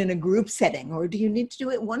happen in a group setting, or do you need to do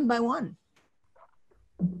it one by one?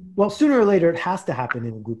 Well, sooner or later, it has to happen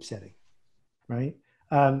in a group setting, right?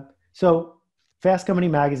 So Fast Company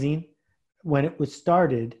magazine, when it was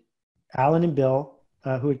started, Alan and Bill,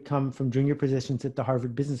 who had come from junior positions at the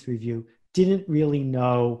Harvard Business Review, didn't really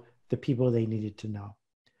know the people they needed to know.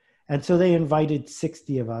 And so they invited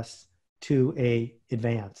 60 of us to a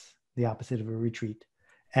advance, the opposite of a retreat.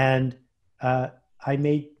 And I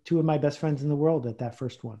made two of my best friends in the world at that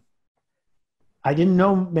first one. I didn't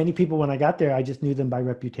know many people when I got there. I just knew them by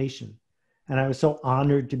reputation. And I was so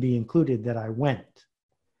honored to be included that I went.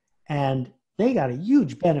 And they got a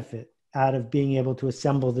huge benefit out of being able to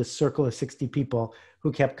assemble this circle of 60 people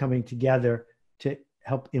who kept coming together to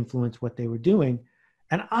help influence what they were doing.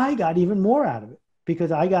 And I got even more out of it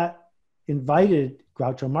because I got invited,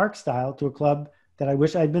 Groucho Marx style, to a club that I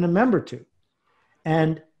wish I'd been a member to.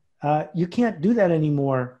 And you can't do that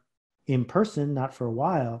anymore in person, not for a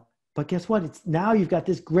while. But guess what? It's now you've got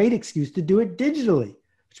this great excuse to do it digitally,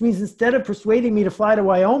 which means instead of persuading me to fly to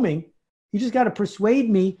Wyoming, you just got to persuade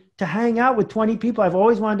me to hang out with 20 people I've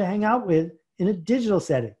always wanted to hang out with in a digital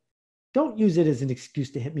setting. Don't use it as an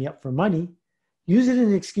excuse to hit me up for money. Use it as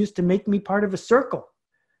an excuse to make me part of a circle.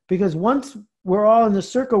 Because once we're all in the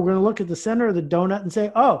circle, we're going to look at the center of the donut and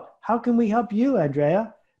say, oh, how can we help you,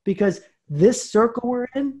 Andrea? Because this circle we're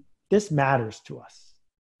in, this matters to us.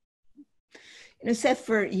 You know, Seth,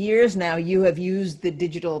 for years now, you have used the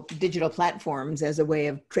digital platforms as a way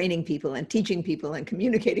of training people and teaching people and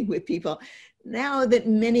communicating with people. Now that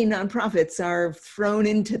many nonprofits are thrown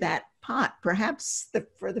into that pot, perhaps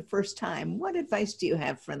for the first time, what advice do you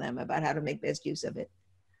have for them about how to make best use of it?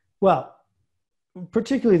 Well,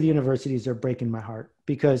 particularly the universities are breaking my heart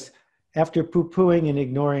because after poo-pooing and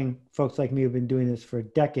ignoring folks like me who've been doing this for a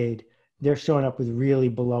decade, they're showing up with really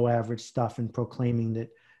below average stuff and proclaiming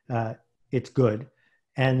that it's good.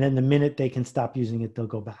 And then the minute they can stop using it, they'll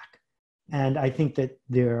go back. And I think that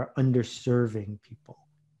they're underserving people.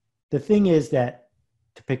 The thing is that,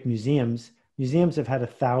 to pick museums have had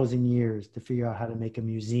 1,000 years to figure out how to make a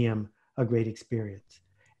museum a great experience.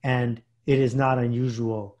 And it is not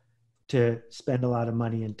unusual to spend a lot of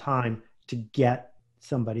money and time to get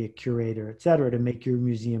somebody, a curator, et cetera, to make your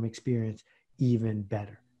museum experience even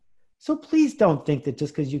better. So please don't think that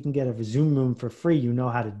just because you can get a Zoom room for free, you know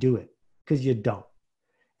how to do it, because you don't.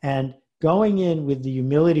 And going in with the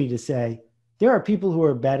humility to say, there are people who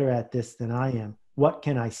are better at this than I am. what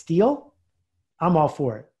can I steal? I'm all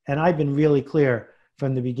for it. And I've been really clear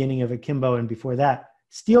from the beginning of Akimbo and before that,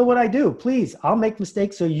 steal what I do, please. I'll make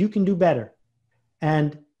mistakes so you can do better.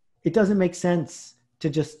 And it doesn't make sense to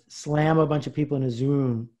just slam a bunch of people in a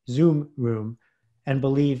Zoom room and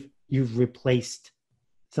believe you've replaced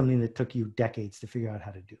something that took you decades to figure out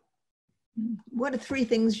how to do. What are 3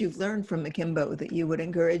 things you've learned from Akimbo that you would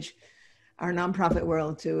encourage our nonprofit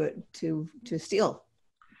world to steal?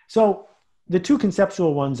 So the 2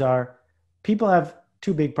 conceptual ones are, people have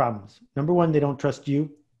 2 big problems. Number 1, they don't trust you.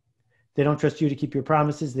 They don't trust you to keep your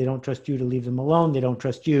promises. They don't trust you to leave them alone. They don't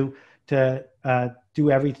trust you to do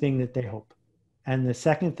everything that they hope. And the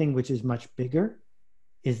second thing, which is much bigger,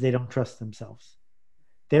 is they don't trust themselves.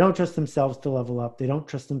 They don't trust themselves to level up. They don't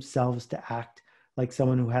trust themselves to act like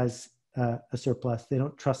someone who has a surplus. They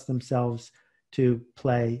don't trust themselves to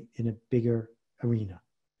play in a bigger arena.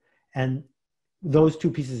 And those 2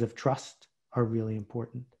 pieces of trust are really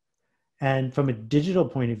important. And from a digital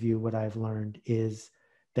point of view, what I've learned is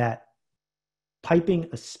that piping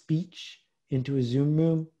a speech into a Zoom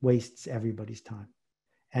room wastes everybody's time.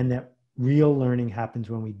 And that real learning happens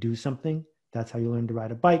when we do something. That's how you learn to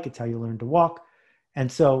ride a bike. It's how you learn to walk.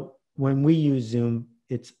 And so when we use Zoom,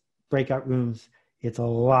 it's breakout rooms. It's a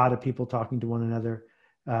lot of people talking to one another.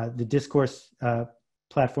 The discourse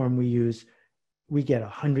platform we use, we get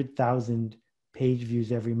 100,000 page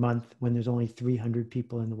views every month when there's only 300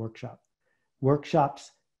 people in the workshop.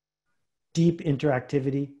 Workshops, deep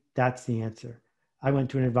interactivity, that's the answer. I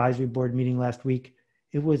went to an advisory board meeting last week.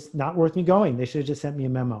 It was not worth me going. They should have just sent me a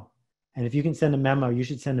memo. And if you can send a memo, you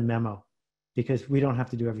should send a memo, because we don't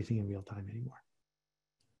have to do everything in real time anymore.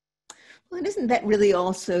 Well, and isn't that really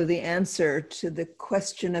also the answer to the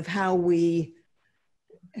question of how we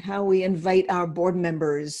invite our board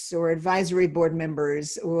members or advisory board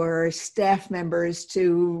members or staff members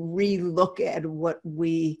to re-look at what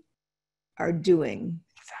we are doing?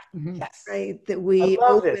 Exactly. Yes. Right? That we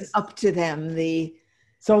open up to them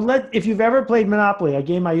if you've ever played Monopoly, a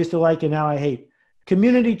game I used to like and now I hate,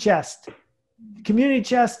 community chest. Community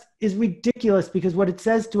chest is ridiculous, because what it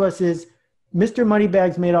says to us is Mr.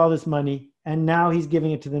 Moneybags made all this money and now he's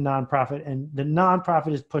giving it to the nonprofit, and the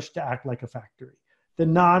nonprofit is pushed to act like a factory. The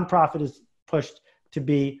nonprofit is pushed to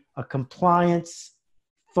be a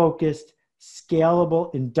compliance-focused,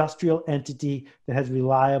 scalable industrial entity that has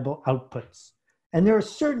reliable outputs. And there are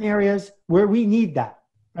certain areas where we need that,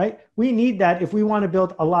 right? We need that if we want to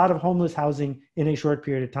build a lot of homeless housing in a short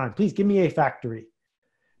period of time. Please give me a factory.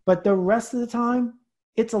 But the rest of the time,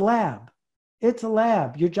 it's a lab. It's a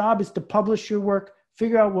lab. Your job is to publish your work,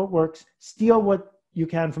 figure out what works, steal what you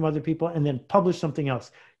can from other people, and then publish something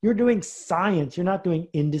else. You're doing science. You're not doing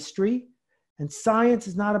industry. And science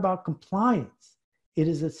is not about compliance. It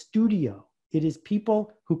is a studio. It is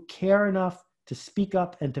people who care enough to speak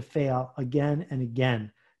up and to fail again and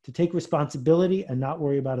again, to take responsibility and not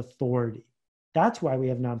worry about authority. That's why we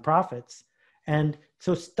have nonprofits. And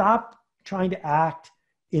so stop trying to act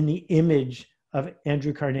in the image of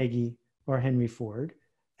Andrew Carnegie or Henry Ford,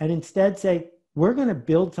 and instead say, we're going to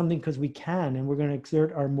build something because we can, and we're going to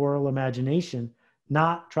exert our moral imagination,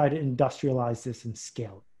 not try to industrialize this and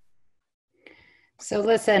scale it. So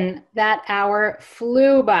listen, that hour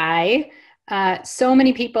flew by. So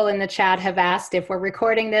many people in the chat have asked if we're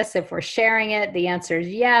recording this, if we're sharing it. The answer is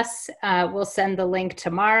yes. We'll send the link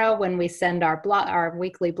tomorrow when we send our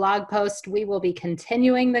weekly blog post. We will be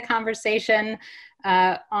continuing the conversation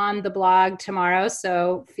on the blog tomorrow,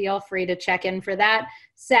 so feel free to check in for that.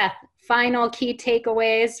 Seth, final key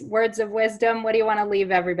takeaways, words of wisdom. What do you want to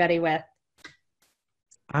leave everybody with?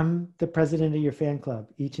 I'm the president of your fan club,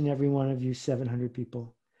 each and every one of you 700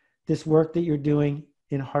 people. This work that you're doing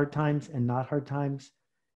in hard times and not hard times,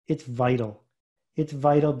 it's vital. It's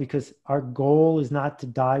vital because our goal is not to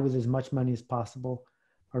die with as much money as possible.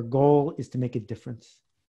 Our goal is to make a difference.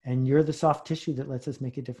 And you're the soft tissue that lets us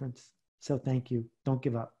make a difference. So thank you. Don't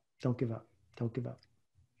give up. Don't give up. Don't give up.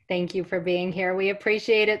 Thank you for being here. We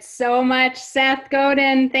appreciate it so much. Seth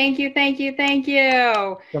Godin, thank you, thank you, thank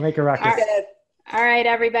you. Go make a ruckus. All right,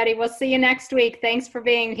 everybody. We'll see you next week. Thanks for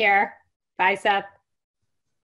being here. Bye, Seth.